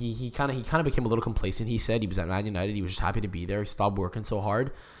 look, he kind of became a little complacent. He said he was at Man United. He was just happy to be there. He stopped working so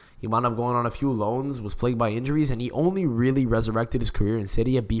hard. He wound up going on a few loans, was plagued by injuries, and he only really resurrected his career in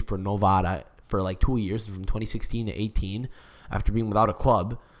Serie B for Novara for like 2 years, from 2016 to 18, after being without a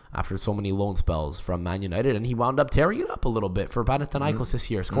club after so many loan spells from Man United. And he wound up tearing it up a little bit for Panathinaikos this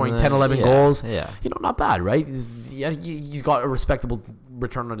year, scoring 10, 11 goals. Yeah. You know, not bad, right? He's got a respectable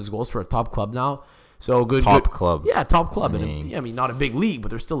return on his goals for a top club now. So good. Top club. Yeah, top club. I mean- Not a big league, but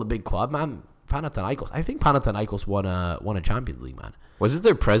they're still a big club, man. Panathinaikos. I think Panathinaikos won a Champions League, man. Was it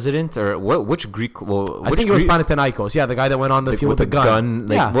their president or what? Which Greek? Well, I think it was Panathinaikos. Yeah, the guy that went on the field with the gun.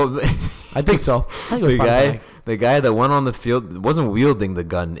 Like, yeah, well, I think so. I think it was Panathinaikos. the guy that went on the field wasn't wielding the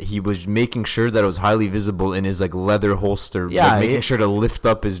gun. He was making sure that it was highly visible in his like leather holster. Yeah, like, making sure to lift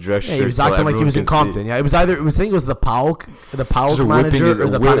up his dress shirt. Yeah, he was so acting like he everyone was in could see. Compton. Yeah, it was either. I think it was the PAOK Just manager whipping or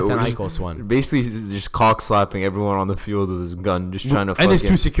the whip- Panathinaikos one. Basically, he's just cock slapping everyone on the field with his gun, just trying to. And his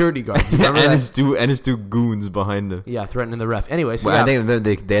fucking- 2 security guards. You remember and that? his two goons behind him. Yeah, threatening the ref. Anyway, so Well, yeah. I think then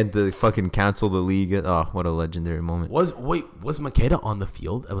they had to fucking cancel the league. Oh, what a legendary moment! Was Makeda on the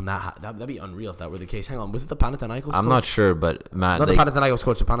field when that'd be unreal if that were the case? Hang on, was it the Panathinaikos? I'm not sure, but Matt, Not the like, Panathinaikos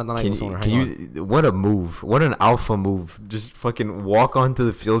coach, the Panathinaikos owner. Hang on. what a move! What an alpha move! Just fucking walk onto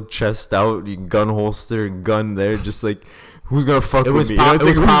the field, chest out, you gun holster, gun there, just like who's gonna fuck It with was me? You know, it's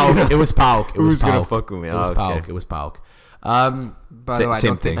like, PAOK. It was PAOK. It was Who's gonna PAOK. fuck with me? It was Oh, PAOK. okay. It was PAOK. By the way, Same I don't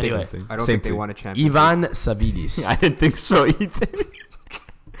think thing. Anyway, I don't same think they thing. won a championship. Ivan Savidis. I didn't think so either.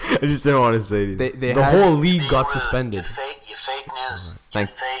 I just didn't want to say anything. They The had, whole league got suspended. You fake news. Thank-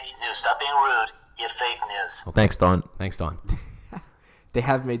 Fake news. Stop being rude. You're fake news. Okay. Thanks, Don. Thanks, Don. They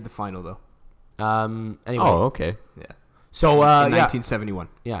have made the final though. Anyway. Oh, okay. Yeah. So In yeah. 1971.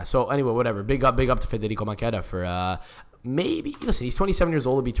 Yeah. So anyway, whatever. Big up to Federico Macheda for maybe. Listen, he's 27 years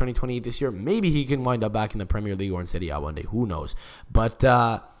old. He'll be turning 28 this year. Maybe he can wind up back in the Premier League or in Serie A one day. Who knows? But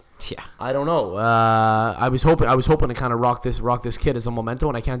Yeah. I don't know. I was hoping to kind of rock this kid as a memento,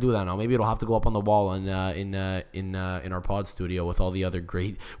 and I can't do that now. Maybe it'll have to go up on the wall in our pod studio with all the other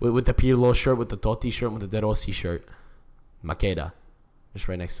great with the Pirlo shirt, with the Totti shirt, with the De Rossi shirt. Macheda, just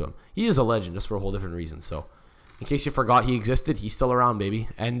right next to him. He is a legend, just for a whole different reason. So, in case you forgot he existed, he's still around, baby.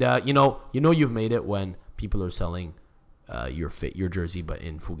 And you know you've made it when people are selling your jersey, but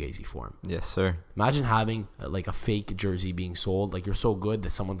in Fugazi form. Yes, sir. Imagine having like a fake jersey being sold. Like you're so good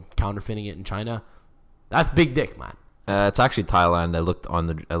that someone counterfeiting it in China. That's big dick, man. It's actually Thailand. I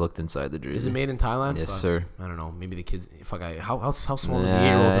looked inside the jersey. Is it made in Thailand? Yes, sir. I don't know. Maybe the kids. How small are the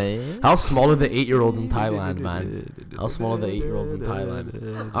 8-year-olds? How small are the 8-year-olds in Thailand, man? How small are the 8-year-olds in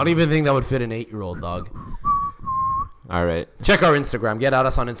Thailand? I don't even think that would fit an 8-year-old, dog. All right. Check our Instagram. Get at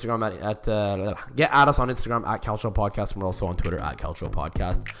us on Instagram at Calcio Podcast, and we're also on Twitter at Calcio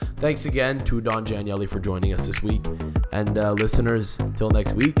Podcast. Thanks again to Don Gianelli for joining us this week, and listeners, until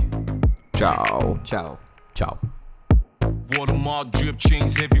next week. Ciao. Ciao. Ciao. Watermark, drip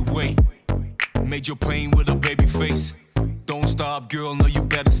chains, heavyweight. Major pain with a baby face. Don't stop, girl, no, you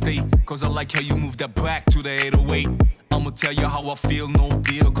better stay. Cause I like how you move that back to the 808. I'ma tell you how I feel, no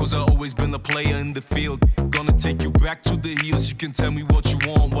deal. Cause I always been a player in the field. Gonna take you back to the heels. You can tell me what you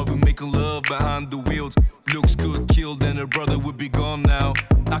want while we making love behind the wheels. Looks good, killed, and her brother would be gone now.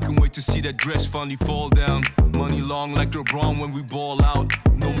 I can wait to see that dress finally fall down. Money long like LeBron when we ball out.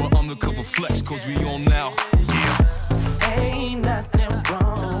 No more undercover flex, cause we on now. Yeah. Ain't nothing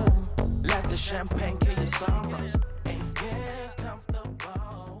wrong. Let the champagne kill your sorrows. Ain't